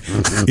 but I mean,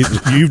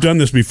 you've done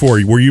this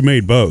before where you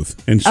made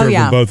both and served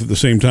them both at the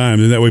same time.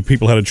 And that way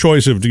people had a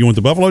choice of, do you want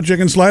the buffalo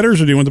chicken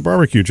sliders or do you want the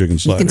barbecue chicken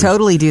sliders? You can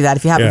totally do that.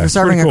 If you have, if you're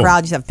serving a cool.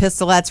 crowd, you have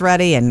pistolets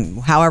ready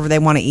and however they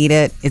want to eat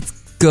it. It's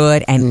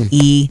good and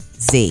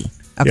easy.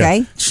 Okay?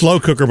 Yeah. Slow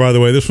cooker, by the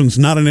way. This one's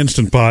not an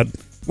Instant Pot.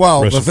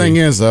 Well, recipe. the thing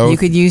is, though, you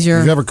could use if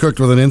you've ever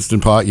cooked with an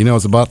Instant Pot,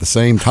 it's about the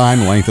same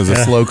time length as a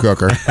slow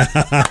cooker.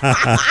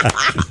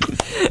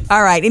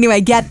 All right.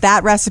 Anyway, get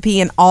that recipe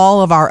and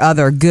all of our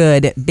other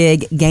good,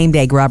 big game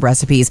day grub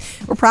recipes.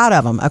 We're proud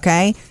of them,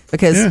 okay?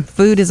 Because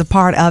food is a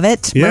part of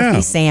it. Yeah.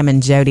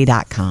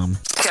 MurphySamandJody.com.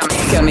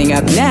 Coming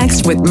up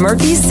next with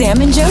Murphy,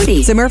 Sam, and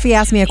Jody. So Murphy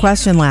asked me a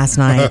question last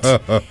night,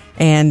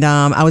 and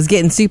I was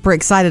getting super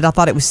excited. I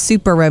thought it was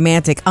super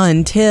romantic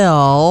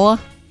until... I'll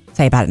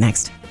tell you about it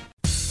next.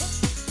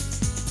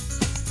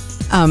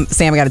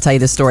 Sam, I got to tell you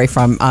this story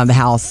from the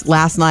house.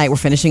 Last night, we're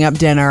finishing up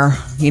dinner.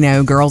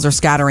 Girls are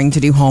scattering to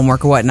do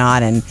homework or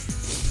whatnot, and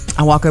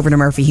I walk over to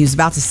Murphy. You're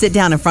about to sit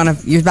down in front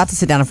of your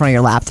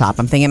laptop.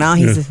 I'm thinking,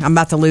 I'm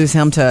about to lose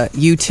him to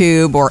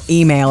YouTube or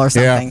email or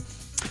something.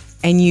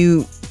 Yeah.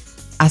 And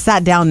I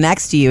sat down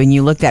next to you, and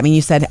you looked at me, and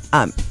you said,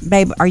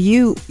 "Babe,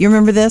 you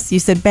remember this?" You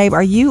said, "Babe,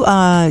 you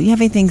have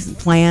anything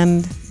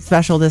planned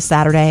special this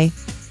Saturday?"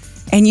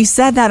 And you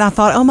said that, and I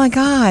thought, oh my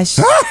gosh.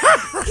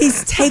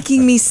 He's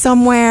taking me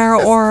somewhere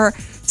or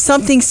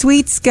something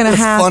sweet's going to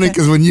happen. It's funny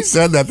because when you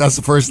said that, that's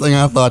the first thing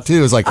I thought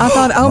too. It's like, I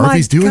thought, oh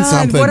Murphy's my doing God,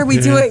 something. what are we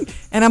doing?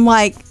 And I'm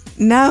like,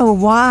 no,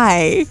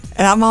 why?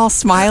 And I'm all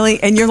smiling.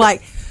 And you're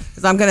like,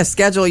 because I'm going to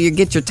schedule you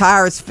get your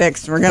tires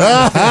fixed. We're going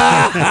to.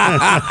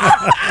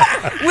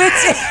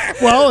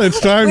 Well, it's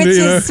time which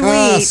to, is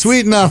sweet.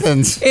 Sweet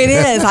nothings. It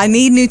is. I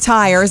need new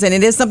tires, and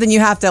it is something you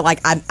have to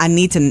I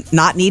need to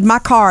not need my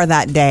car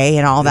that day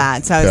and all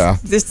that. So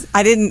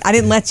I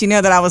didn't let you know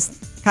that I was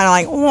kind of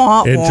like,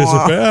 wah,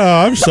 wah.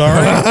 Oh, I'm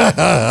sorry.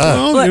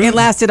 Look, it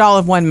lasted all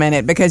of 1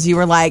 minute because you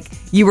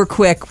were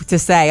quick to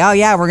say, oh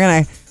yeah,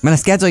 I'm gonna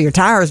schedule your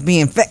tires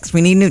being fixed.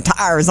 We need new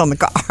tires on the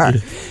car.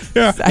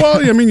 Yeah. So.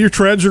 Well, I mean, your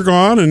treads are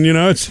gone, and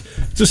it's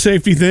a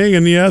safety thing,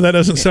 and that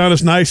doesn't sound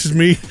as nice as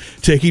me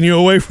taking you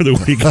away for the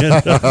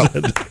weekend.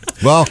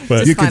 Well,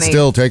 but you could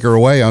still take her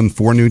away on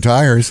 4 new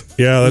tires.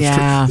 Yeah, that's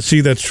true. See,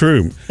 that's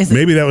true.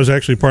 Maybe that was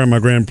actually part of my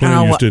grand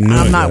plan. You just didn't know.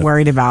 I'm not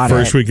worried about it.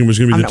 First weekend was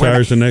going to be the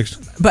tires. The next.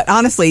 But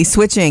honestly,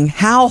 switching,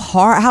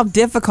 how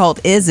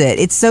difficult is it?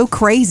 It's so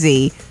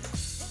crazy.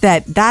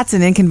 That's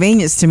an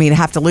inconvenience to me to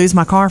have to lose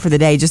my car for the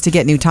day just to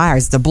get new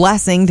tires. It's a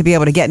blessing to be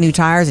able to get new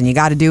tires, and you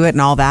got to do it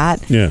and all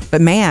that. Yeah.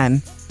 But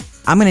man,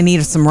 I'm going to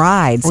need some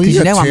rides. Well,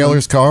 you got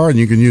Taylor's car, and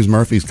you can use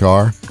Murphy's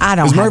car. I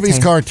don't. Is Murphy's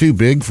car too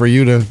big for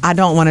you to? I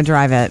don't want to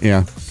drive it.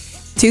 Yeah.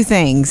 2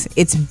 things.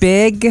 It's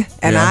big,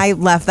 and I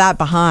left that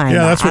behind.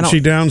 Yeah, that's what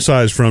she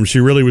downsized from. She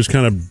really was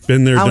kind of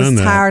been there, done that. I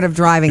was tired of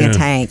driving a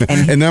tank.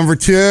 And number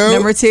 2?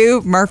 Number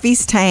 2,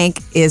 Murphy's tank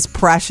is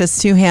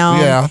precious to him.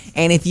 Yeah.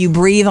 And if you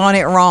breathe on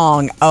it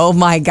wrong, oh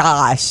my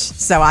gosh.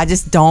 So I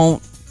just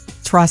don't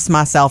trust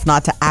myself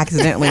not to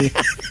accidentally,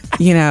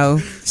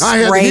 I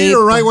had the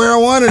heater right where I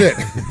wanted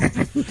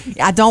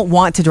it. I don't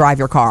want to drive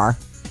your car.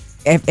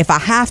 If I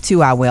have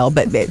to, I will.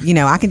 But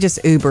I can just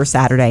Uber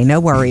Saturday.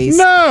 No worries.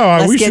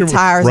 No, we get should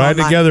tires ride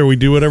together. We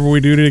do whatever we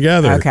do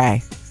together.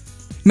 Okay.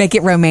 Make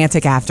it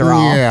romantic after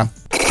all. Yeah.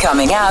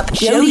 Coming up,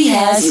 Jody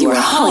has your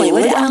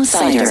Hollywood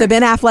Outsider. So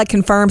Ben Affleck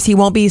confirms he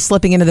won't be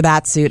slipping into the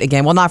bat suit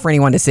again. Well, not for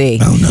anyone to see.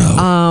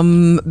 Oh,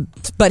 no.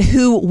 But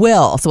who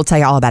will? So we'll tell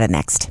you all about it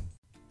next.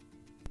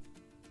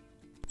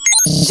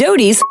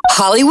 Jody's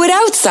Hollywood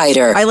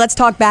Outsider. All right, let's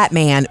talk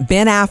Batman.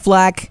 Ben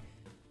Affleck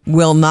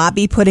will not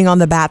be putting on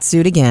the bat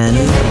suit again.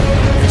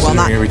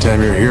 Every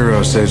time your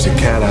hero saves a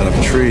cat out of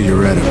a tree,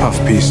 you read a puff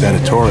piece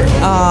editorial.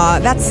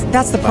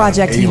 That's the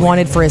project he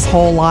wanted for his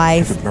whole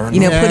life.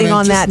 Putting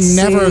on that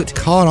suit. Never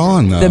caught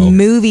on though. The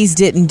movies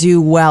didn't do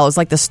well. It's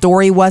like the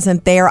story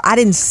wasn't there. I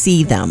didn't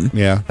see them.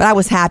 Yeah. But I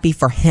was happy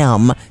for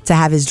him to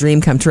have his dream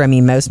come true. I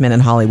mean, most men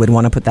in Hollywood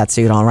want to put that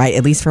suit on, right?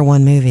 At least for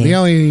one movie. The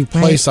only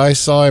place I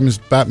saw him as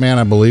Batman,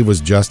 I believe, was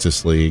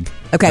Justice League.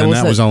 Okay, and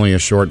that was only a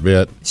short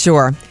bit.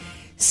 Sure.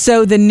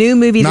 So the new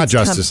movie... Not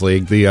Justice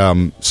League,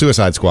 the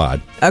Suicide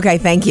Squad. Okay,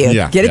 thank you.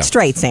 Get it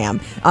straight, Sam.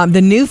 The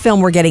new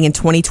film we're getting in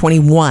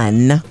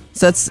 2021,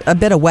 so it's a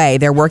bit away.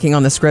 They're working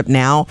on the script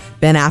now.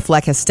 Ben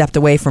Affleck has stepped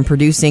away from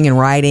producing and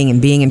writing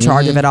and being in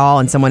charge of it all,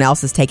 and someone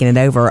else has taken it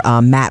over,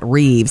 Matt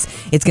Reeves.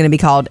 It's going to be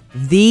called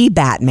The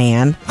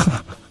Batman,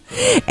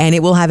 and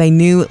it will have a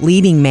new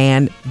leading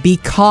man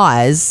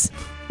because...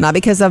 Not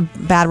because of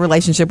bad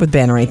relationship with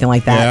Ben or anything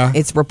like that. Yeah.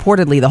 It's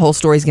reportedly the whole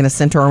story is going to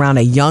center around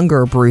a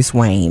younger Bruce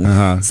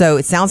Wayne. So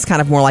it sounds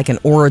kind of more like an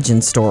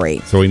origin story.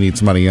 So we need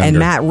somebody younger. And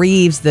Matt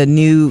Reeves, the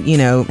new,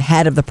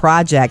 head of the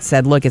project,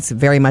 said, look, it's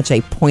very much a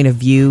point of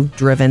view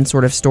driven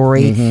sort of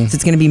story. So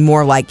it's going to be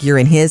more like you're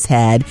in his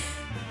head.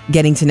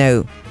 getting to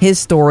know his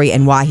story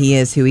and why he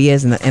is who he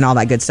is and all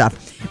that good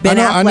stuff.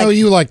 I know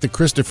you like the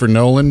Christopher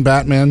Nolan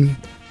Batman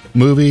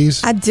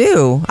movies. I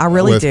do. I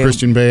really with do. With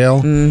Christian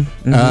Bale.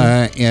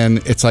 Mm-hmm. And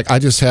it's like, you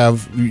just said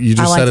it's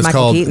Michael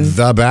called Keaton.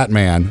 The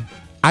Batman.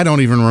 I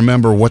don't even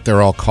remember what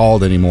they're all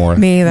called anymore.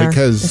 Me either.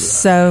 Because there's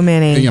so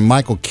many.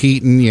 Michael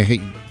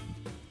Keaton.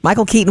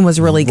 Michael Keaton was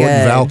really good.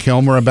 Val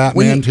Kilmer a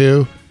Batman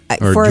too?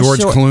 Or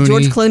George Clooney?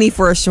 George Clooney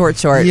for a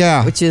short.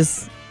 Yeah. Which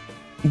is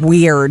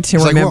weird to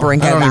remember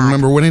and go back. I don't even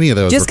remember what any of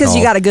those Just because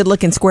you got a good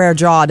looking square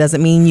jaw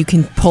doesn't mean you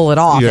can pull it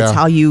off. Yeah. It's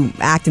how you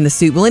act in the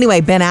suit. Well,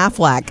 anyway, Ben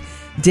Affleck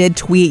did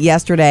tweet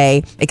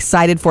yesterday,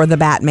 excited for the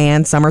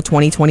Batman summer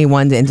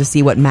 2021 and to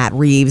see what Matt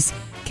Reeves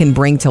can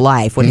bring to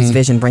life, what his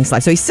vision brings to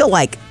life. So he's still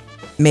like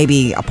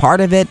maybe a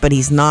part of it, but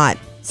he's not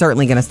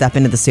certainly going to step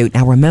into the suit.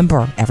 Now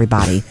remember,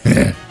 everybody,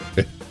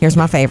 here's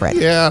my favorite.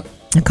 Yeah.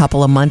 A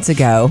couple of months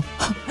ago,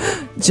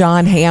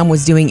 John Hamm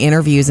was doing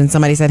interviews and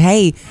somebody said,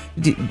 hey,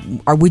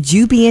 would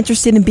you be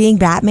interested in being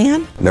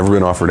Batman? Never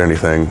been offered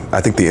anything. I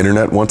think the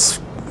internet wants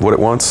what it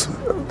wants.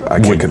 I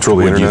can't control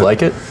the internet. Would you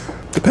like it?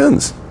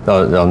 Depends.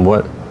 On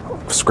what?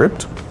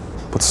 Script?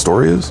 What the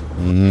story is?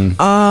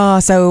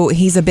 So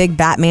he's a big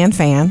Batman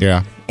fan.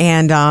 Yeah.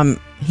 And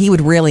he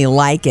would really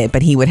like it,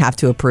 but he would have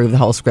to approve the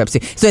whole script.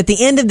 So at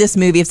the end of this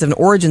movie, if it's an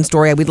origin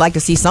story, we'd like to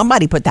see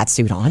somebody put that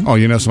suit on.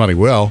 Oh, somebody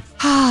will.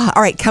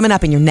 All right, coming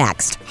up in your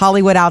next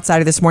Hollywood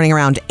Outsider this morning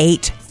around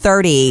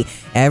 8:30.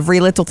 Every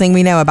little thing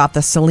we know about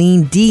the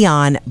Celine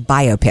Dion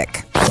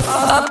biopic.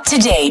 Up to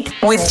date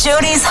with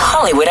Jody's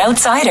Hollywood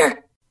Outsider.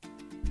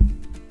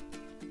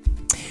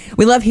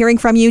 We love hearing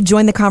from you.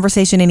 Join the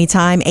conversation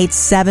anytime.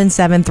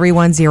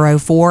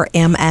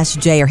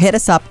 877-310-4MSJ or hit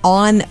us up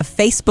on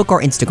Facebook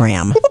or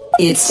Instagram.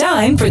 It's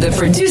time for the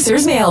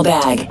producer's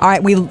mailbag. All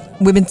right, we've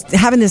been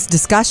having this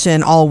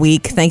discussion all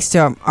week thanks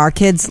to our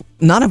kids.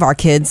 None of our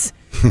kids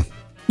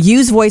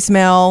use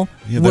voicemail.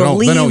 They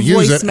don't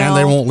use it, and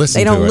they won't listen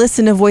to it. They don't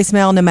listen to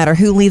voicemail no matter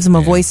who leaves them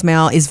a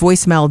voicemail. Is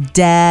voicemail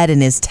dead,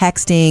 and is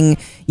texting,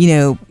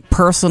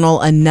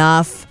 personal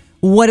enough?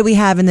 What do we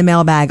have in the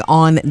mailbag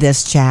on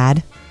this,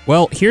 Chad?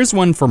 Well, here's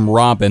one from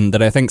Robin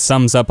that I think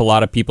sums up a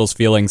lot of people's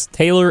feelings.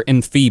 Taylor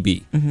and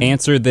Phoebe,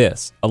 answer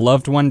this. A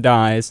loved one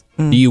dies.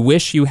 Do you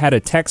wish you had a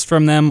text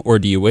from them, or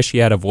do you wish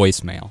you had a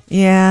voicemail?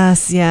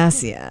 Yes.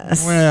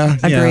 Well,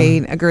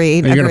 Agreed. Are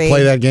you going to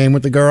play that game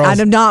with the girls? I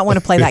do not want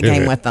to play that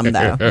game with them,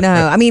 though. No,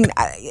 I mean,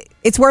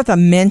 it's worth a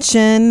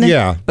mention.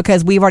 Yeah.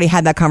 Because we've already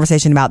had that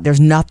conversation about there's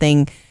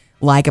nothing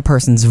like a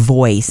person's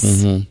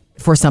voice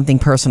for something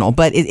personal.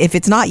 But if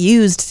it's not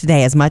used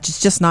today as much,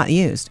 it's just not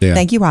used. Yeah.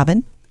 Thank you,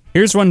 Robin.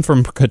 Here's one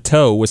from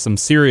Cateau with some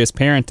serious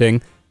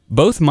parenting.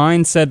 Both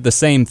mine said the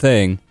same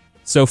thing.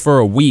 So for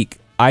a week,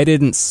 I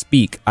didn't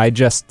speak. I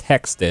just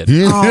texted.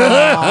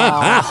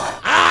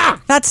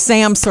 That's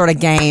Sam's sort of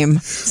game.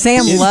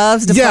 Sam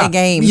loves to play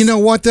games. You know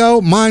what, though?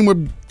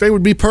 They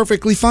would be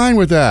perfectly fine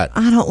with that.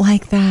 I don't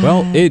like that.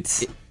 Well,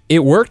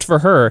 it worked for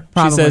her.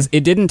 Probably. She says,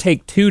 it didn't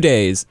take 2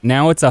 days.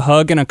 Now it's a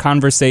hug and a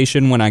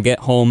conversation when I get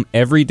home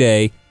every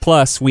day.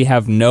 Plus, we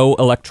have no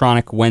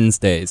electronic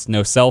Wednesdays.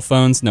 No cell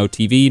phones, no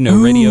TV, no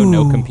radio,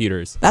 no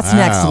computers. That's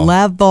next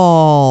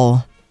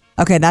level.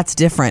 Okay, that's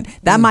different.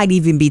 That might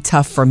even be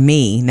tough for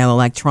me, no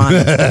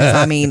electronics. Because,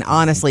 I mean,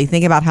 honestly,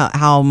 think about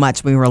how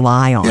much we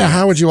rely on it. Yeah,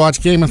 how would you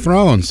watch Game of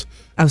Thrones?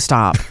 Oh,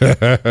 stop.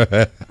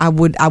 I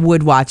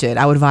would watch it.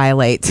 I would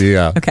violate.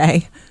 Yeah.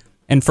 Okay.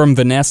 And from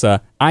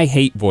Vanessa, I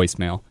hate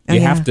voicemail.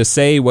 You have to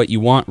say what you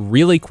want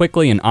really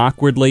quickly and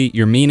awkwardly.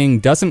 Your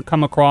meaning doesn't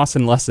come across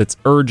unless it's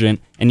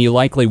urgent, and you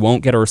likely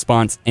won't get a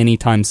response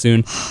anytime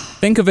soon.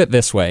 Think of it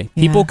this way.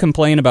 People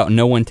complain about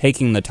no one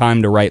taking the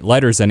time to write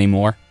letters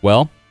anymore.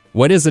 Well,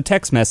 what is a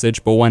text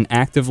message but one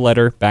active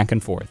letter back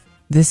and forth?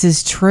 This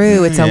is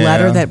true. It's a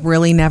letter that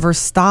really never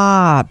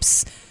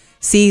stops.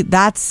 See,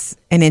 that's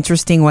an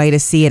interesting way to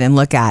see it and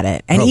look at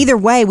it. And either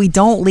way, we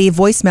don't leave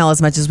voicemail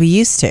as much as we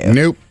used to.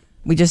 Nope.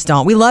 We just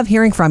don't. We love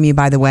hearing from you,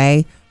 by the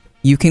way.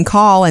 You can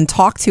call and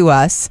talk to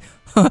us,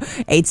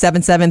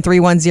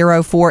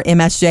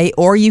 877-310-4MSJ,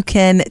 or you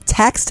can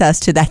text us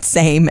to that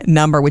same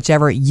number,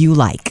 whichever you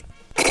like.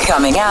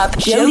 Coming up,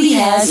 Jody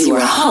has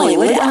your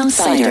Hollywood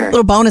Outsider.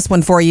 Little bonus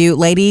one for you,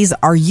 ladies.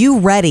 Are you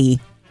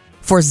ready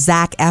for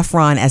Zac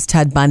Efron as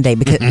Ted Bundy?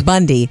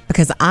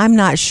 Because I'm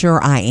not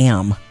sure I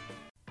am.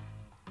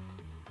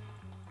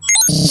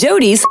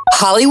 Jody's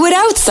Hollywood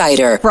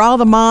Outsider. For all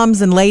the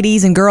moms and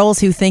ladies and girls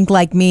who think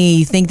like me,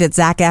 you think that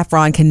Zac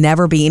Efron can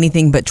never be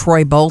anything but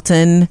Troy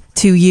Bolton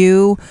to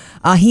you,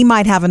 he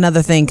might have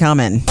another thing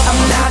coming.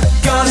 I'm not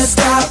gonna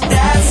stop,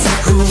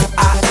 that's who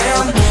I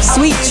am.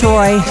 Sweet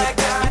Troy.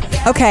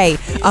 Okay,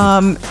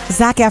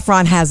 Zac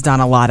Efron has done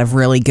a lot of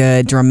really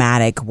good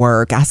dramatic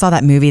work. I saw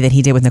that movie that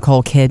he did with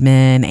Nicole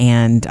Kidman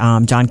and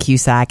John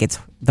Cusack. It's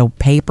The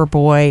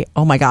Paperboy.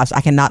 Oh my gosh, I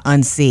cannot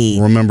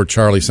unsee. Remember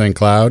Charlie St.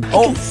 Cloud? I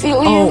can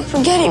feel you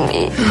forgetting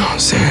me. Oh,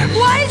 Sam.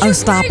 Oh,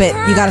 stop it.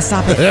 You got to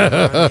stop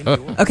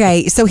it.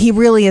 Okay, so he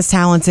really is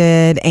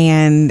talented,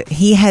 and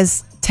he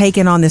has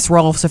taken on this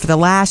role. So for the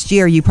last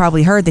year, you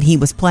probably heard that he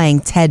was playing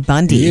Ted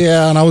Bundy.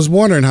 Yeah, and I was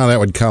wondering how that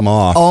would come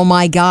off. Oh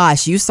my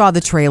gosh, you saw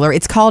the trailer.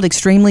 It's called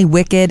Extremely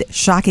Wicked,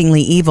 Shockingly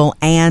Evil,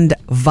 and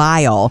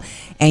Vile.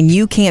 And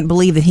you can't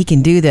believe that he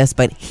can do this,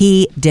 but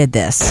he did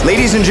this.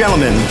 Ladies and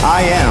gentlemen,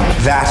 I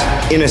am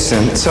that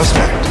innocent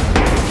suspect.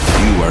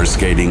 You are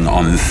skating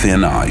on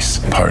thin ice,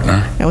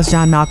 partner. That was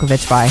John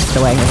Malkovich, by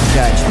the way, as the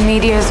judge. The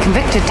media has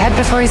convicted Ted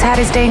before he's had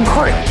his day in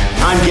court.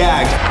 I'm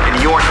gagged,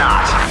 and you're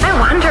not. I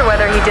wonder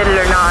whether he did it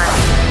or not.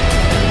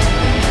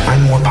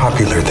 I'm more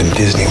popular than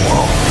Disney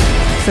World.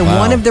 So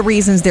one of the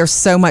reasons there's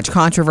so much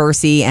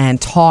controversy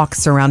and talk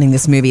surrounding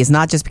this movie is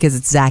not just because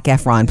it's Zac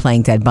Efron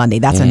playing Ted Bundy.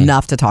 That's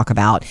enough to talk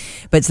about.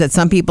 But it's that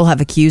some people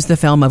have accused the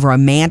film of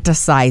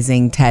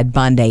romanticizing Ted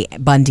Bundy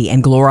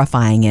and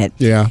glorifying it.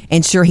 Yeah.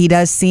 And sure, he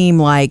does seem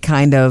like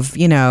kind of,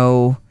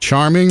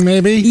 charming,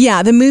 maybe?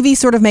 Yeah, the movie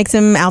sort of makes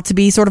him out to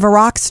be sort of a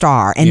rock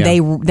star. And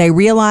they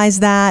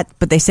realize that,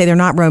 but they say they're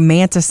not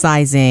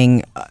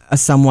romanticizing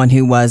someone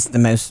who was the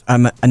most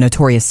a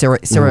notorious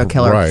serial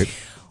killer. Right.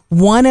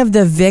 One of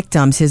the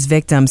victims, his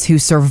victims who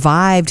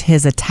survived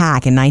his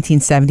attack in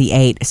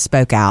 1978,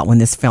 spoke out when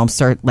this film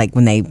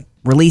when they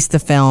released the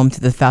film to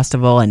the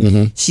festival,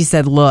 and she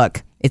said,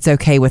 "Look, it's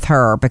okay with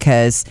her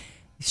because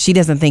she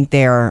doesn't think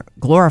they're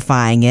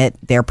glorifying it;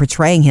 they're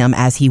portraying him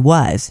as he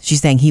was."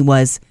 She's saying he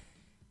was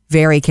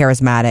very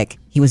charismatic.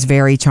 He was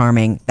very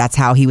charming. That's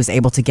how he was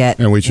able to get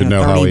and we should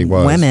know how he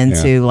was. Women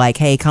to like,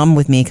 hey, come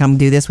with me, come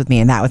do this with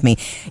me and that with me,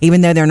 even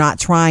though they're not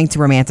trying to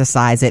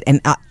romanticize it. And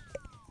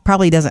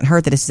probably doesn't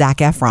hurt that it's Zac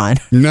Efron.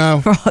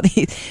 No.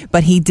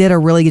 But he did a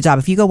really good job.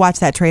 If you go watch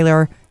that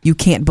trailer, you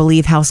can't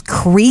believe how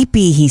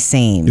creepy he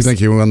seems. You think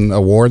he won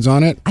awards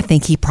on it? I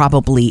think he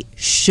probably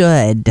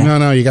should.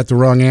 No, you got the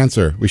wrong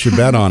answer. We should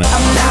bet on it.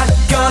 I'm not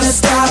gonna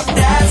stop,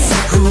 that's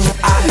who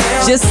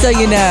I am. Just so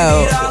you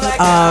know,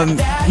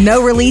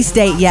 no release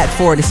date yet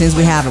for it. As soon as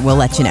we have it, we'll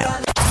let you know.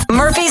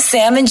 Murphy,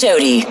 Sam, and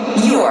Jody,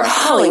 your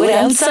Hollywood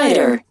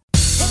Outsider.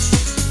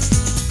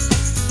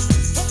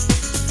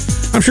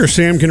 I'm sure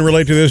Sam can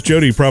relate to this.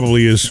 Jody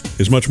probably is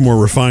much more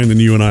refined than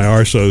you and I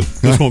are, so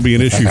this won't be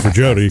an issue for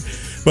Jody.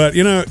 But,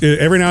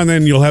 every now and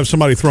then you'll have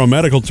somebody throw a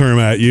medical term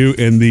at you,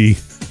 and the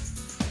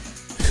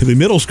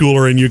middle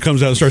schooler in you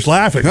comes out and starts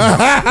laughing. You know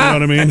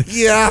what I mean?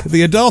 Yeah.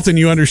 The adult in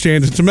you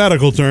understands it's a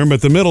medical term,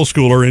 but the middle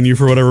schooler in you,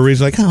 for whatever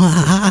reason, is like,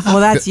 well,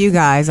 that's you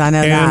guys. I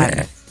know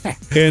that.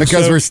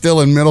 Because we're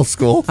still in middle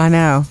school. I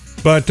know.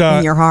 But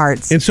in your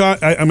hearts. And so,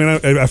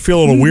 I feel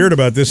a little weird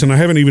about this, and I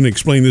haven't even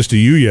explained this to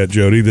you yet,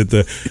 Jody, that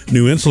the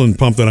new insulin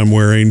pump that I'm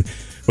wearing,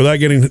 without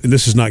getting,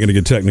 this is not going to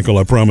get technical,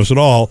 I promise at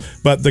all,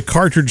 but the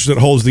cartridge that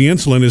holds the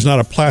insulin is not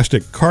a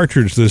plastic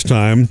cartridge this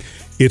time.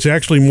 It's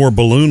actually more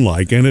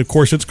balloon-like, and of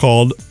course, it's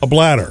called a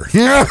bladder.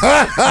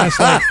 That's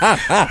like,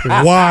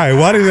 why?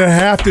 Why did it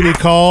have to be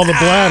called a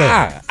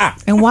bladder?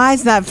 And why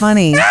is that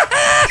funny?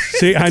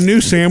 See, I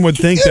knew Sam would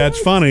think that's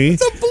funny.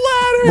 It's a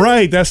bladder.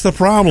 Right, that's the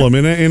problem.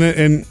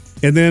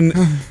 And then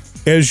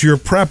as you're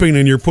prepping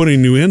and you're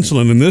putting new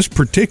insulin in this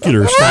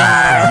particular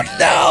stuff.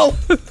 No.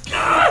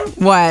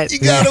 What? You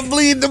gotta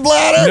bleed the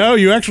bladder. No,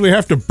 you actually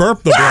have to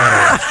burp the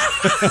bladder.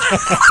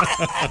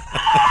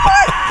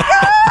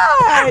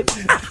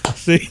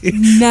 See?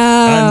 No.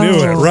 I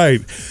knew it, right.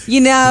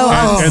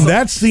 And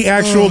that's the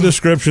actual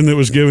description that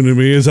was given to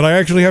me, is that I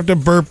actually have to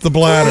burp the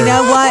bladder. You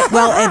know what?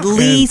 Well, at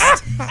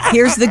least,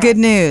 here's the good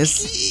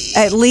news.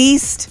 At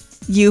least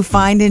you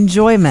find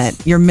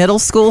enjoyment. Your middle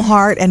school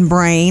heart and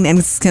brain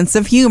and sense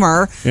of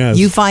humor,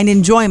 you find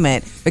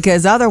enjoyment,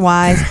 because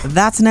otherwise,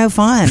 that's no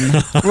fun.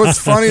 What's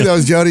funny, though,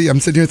 is, Jody, I'm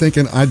sitting here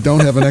thinking, I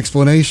don't have an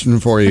explanation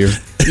for you.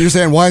 You're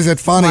saying, why is that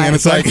funny? Right. And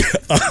it's like,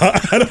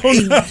 I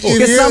don't know.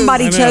 Because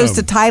somebody chose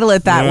to title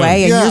it that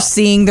way, and you're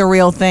seeing the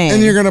real thing.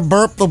 And you're going to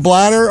burp the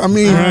bladder? I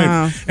mean...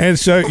 Right. And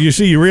so,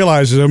 you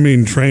realize that I'm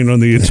being trained on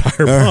the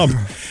entire pump.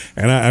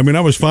 And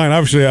I was fine.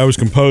 Obviously, I was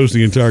composed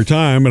the entire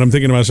time. And I'm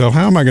thinking to myself,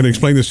 how am I going to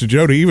explain this to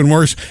Jody? Even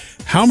worse,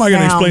 how am I going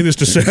to explain this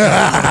to Sam?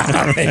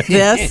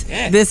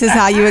 This is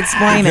how you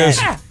explain it.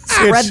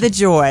 Spread the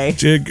joy.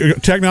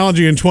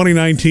 Technology in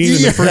 2019,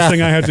 and the first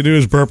thing I have to do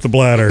is burp the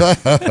bladder.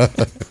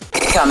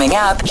 Coming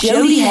up,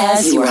 Jody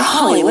has your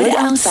Hollywood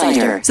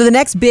Outsider. So the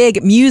next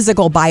big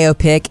musical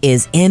biopic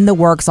is in the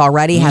works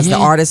already, has the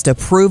artist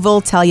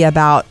approval. Tell you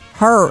about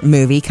her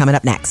movie coming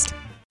up next.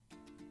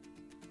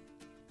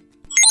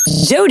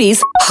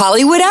 Jody's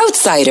Hollywood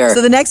Outsider.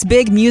 So the next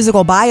big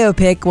musical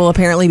biopic will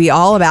apparently be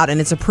all about,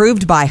 and it's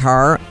approved by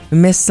her,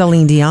 Miss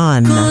Celine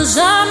Dion. 'Cause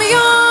I'm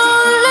your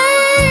lady.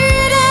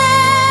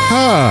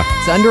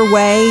 It's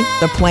underway,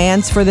 the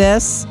plans for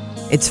this.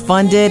 It's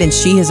funded, and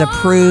she has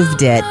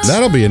approved it.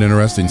 That'll be an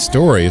interesting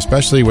story,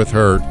 especially with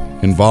her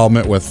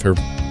involvement with her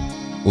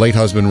late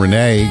husband,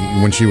 Renee,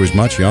 when she was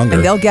much younger.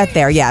 And they'll get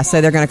there, yeah. So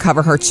they're going to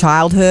cover her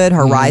childhood,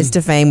 her rise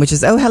to fame, which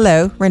is, oh,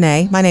 hello,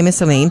 Renee. My name is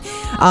Celine.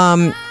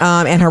 And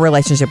her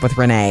relationship with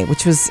Renee,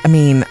 which was,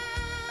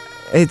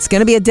 it's going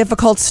to be a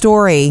difficult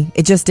story.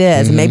 It just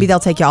is. And maybe they'll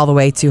take you all the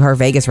way to her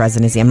Vegas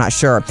residency. I'm not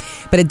sure.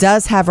 But it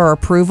does have her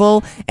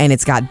approval, and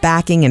it's got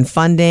backing and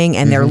funding,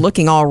 and they're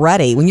looking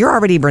already. When you're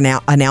already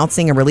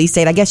announcing a release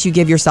date, I guess you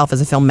give yourself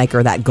as a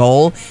filmmaker that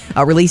goal.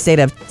 A release date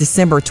of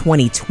December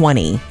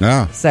 2020.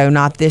 Yeah. So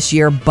not this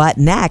year, but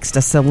next,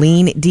 a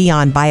Celine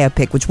Dion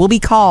biopic, which will be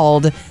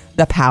called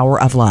The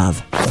Power of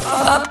Love.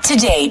 Up to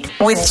date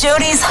with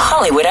Jody's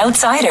Hollywood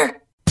Outsider.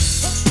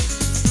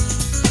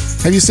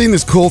 Have you seen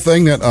this cool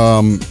thing that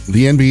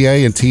the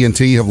NBA and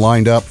TNT have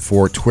lined up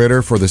for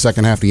Twitter for the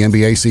second half of the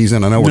NBA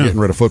season? I know we're getting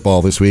rid of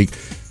football this week,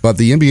 but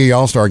the NBA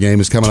All-Star Game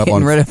is coming up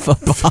on... Getting rid of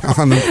football.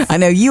 I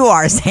know you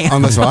are,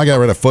 Sam. I got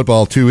rid of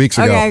football 2 weeks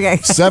ago. Okay.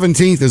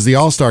 17th is the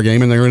All-Star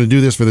Game, and they're going to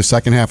do this for the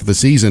second half of the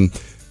season.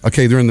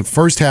 Okay, during the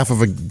first half of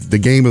the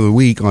game of the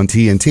week on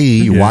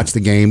TNT, you watch the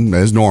game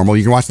as normal.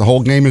 You can watch the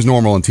whole game as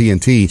normal on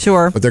TNT.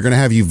 Sure. But they're going to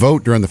have you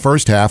vote during the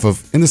first half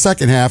in the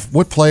second half,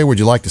 what player would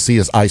you like to see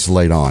us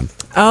isolate on?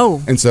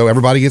 Oh. And so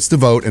everybody gets to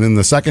vote. And in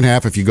the second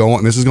half, if you go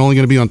on, this is only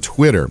going to be on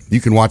Twitter.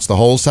 You can watch the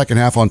whole second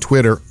half on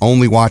Twitter,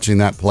 only watching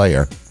that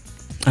player.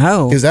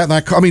 Oh. Is that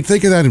not, I mean,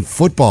 think of that in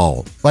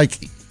football. Like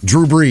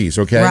Drew Brees,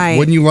 okay? Right.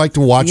 Wouldn't you like to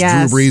watch Drew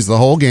Brees the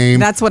whole game?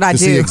 That's what I to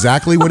do. See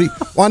exactly what he...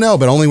 Well, I know,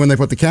 but only when they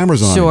put the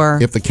cameras on. Sure.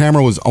 If the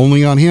camera was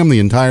only on him the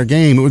entire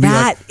game, it would be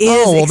like,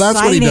 oh, well, that's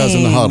what he does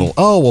in the huddle.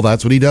 Oh, well,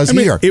 that's what he does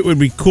here. It would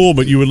be cool,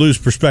 but you would lose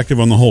perspective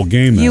on the whole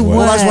game that way. Well,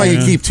 that's why you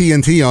keep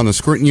TNT on the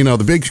screen,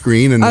 the big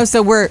screen. And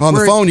so we're on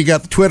the phone, you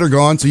got the Twitter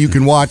going so you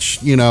can watch,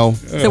 So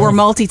we're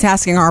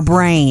multitasking our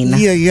brain.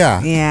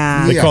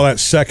 Yeah. They call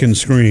that second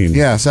screen.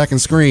 Yeah, second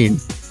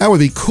screen. That would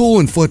be cool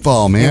in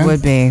football, man. It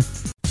would be.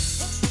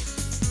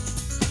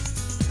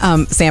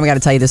 Sam, I got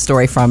to tell you this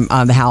story from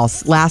the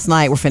house. Last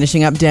night, we're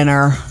finishing up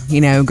dinner.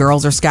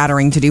 Girls are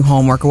scattering to do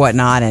homework or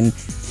whatnot, and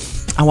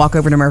I walk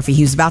over to Murphy.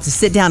 You're about to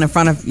sit down in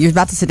front of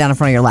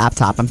your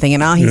laptop. I'm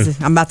thinking,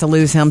 I'm about to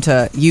lose him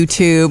to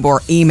YouTube or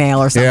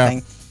email or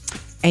something.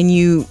 Yeah.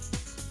 And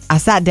I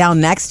sat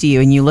down next to you,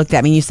 and you looked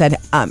at me, and you said,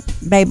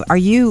 "Babe,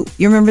 you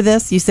remember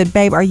this?" You said,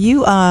 "Babe,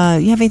 you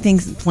have anything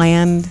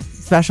planned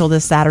special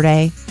this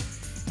Saturday?"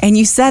 And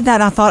you said that,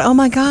 and I thought, oh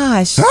my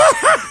gosh.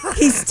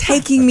 He's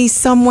taking me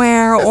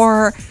somewhere,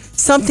 or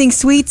something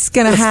sweet's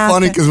going to happen. It's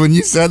funny because when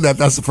you said that,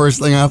 that's the first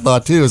thing I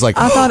thought too. It's like,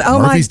 I thought, oh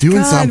Murphy's my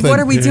doing God, something. what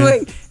are we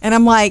doing? And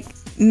I'm like,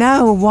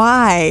 no,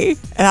 why?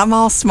 And I'm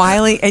all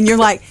smiling, and you're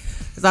like,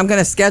 because I'm going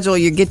to schedule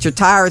you get your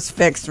tires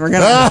fixed. We're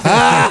going to,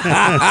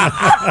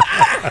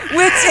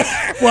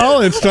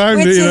 it's time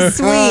which to is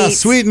sweet.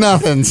 Sweet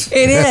nothings.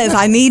 It is.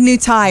 I need new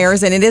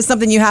tires, and it is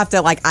something you have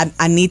to like.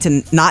 I need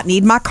to not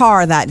need my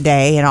car that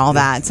day and all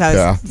that.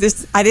 So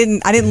I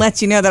didn't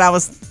let you know that I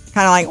was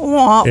kind of like,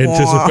 wah,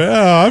 anticipate.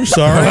 Oh, I'm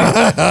sorry.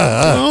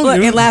 Look,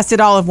 it lasted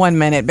all of 1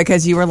 minute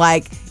because you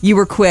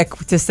were quick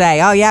to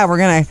say, oh yeah,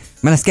 I'm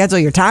gonna schedule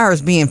your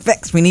tires being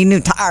fixed. We need new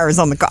tires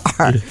on the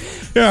car.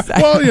 Yeah. So.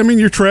 Well, I mean,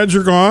 your treads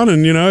are gone,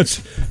 and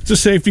it's a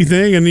safety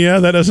thing, and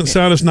that doesn't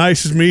sound as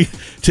nice as me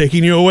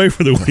taking you away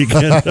for the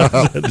weekend.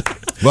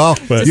 Well,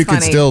 but you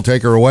could still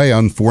take her away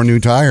on 4 new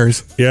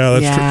tires. Yeah,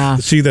 that's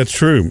true. See, that's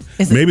true.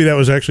 Maybe that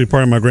was actually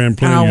part of my grand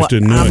plan. You just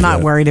didn't know. I'm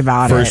not worried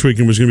about it. First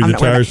weekend was going to be the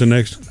tires. The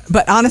next.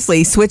 But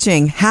honestly,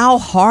 switching,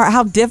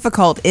 how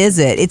difficult is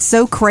it? It's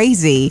so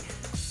crazy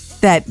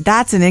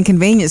that's an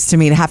inconvenience to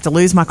me to have to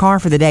lose my car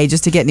for the day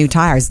just to get new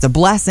tires. It's a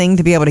blessing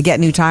to be able to get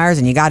new tires,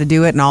 and you got to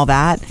do it and all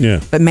that.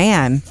 Yeah. But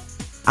man,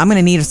 I'm going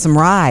to need some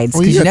rides.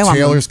 Well, you got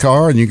Taylor's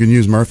car, and you can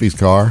use Murphy's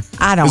car.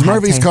 I don't. Is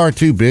Murphy's car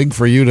too big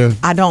for you to?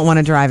 I don't want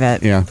to drive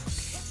it. Yeah.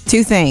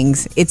 2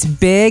 things. It's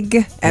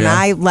big, and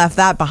I left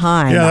that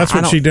behind. Yeah, that's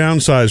what she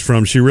downsized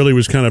from. She really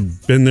was kind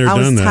of been there, done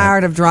that. I was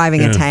tired of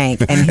driving a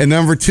tank. And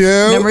number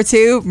 2? Number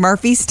 2,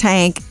 Murphy's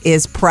tank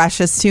is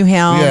precious to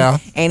him. Yeah.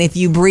 And if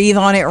you breathe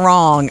on it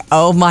wrong,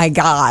 oh my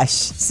gosh.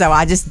 So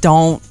I just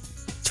don't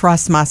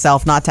trust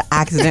myself not to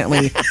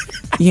accidentally,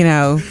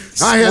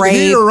 I had the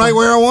heater right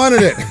where I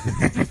wanted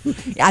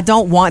it. I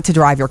don't want to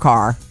drive your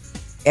car.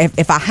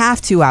 If I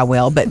have to, I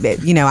will. But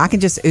I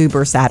can just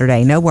Uber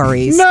Saturday. No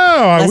worries.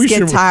 No, we get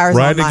should tires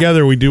ride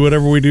together. We do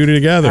whatever we do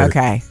together.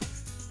 Okay.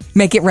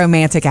 Make it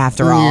romantic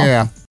after all.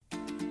 Yeah.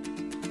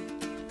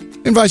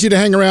 Invite you to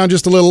hang around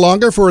just a little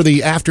longer for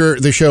the After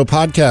the Show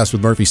podcast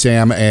with Murphy,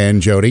 Sam,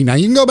 and Jody. Now,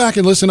 you can go back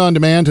and listen on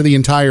demand to the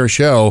entire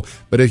show,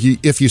 but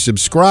if you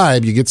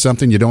subscribe, you get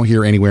something you don't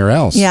hear anywhere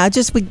else. Yeah,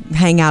 we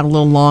hang out a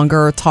little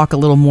longer, talk a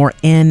little more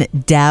in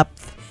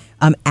depth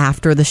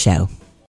after the show.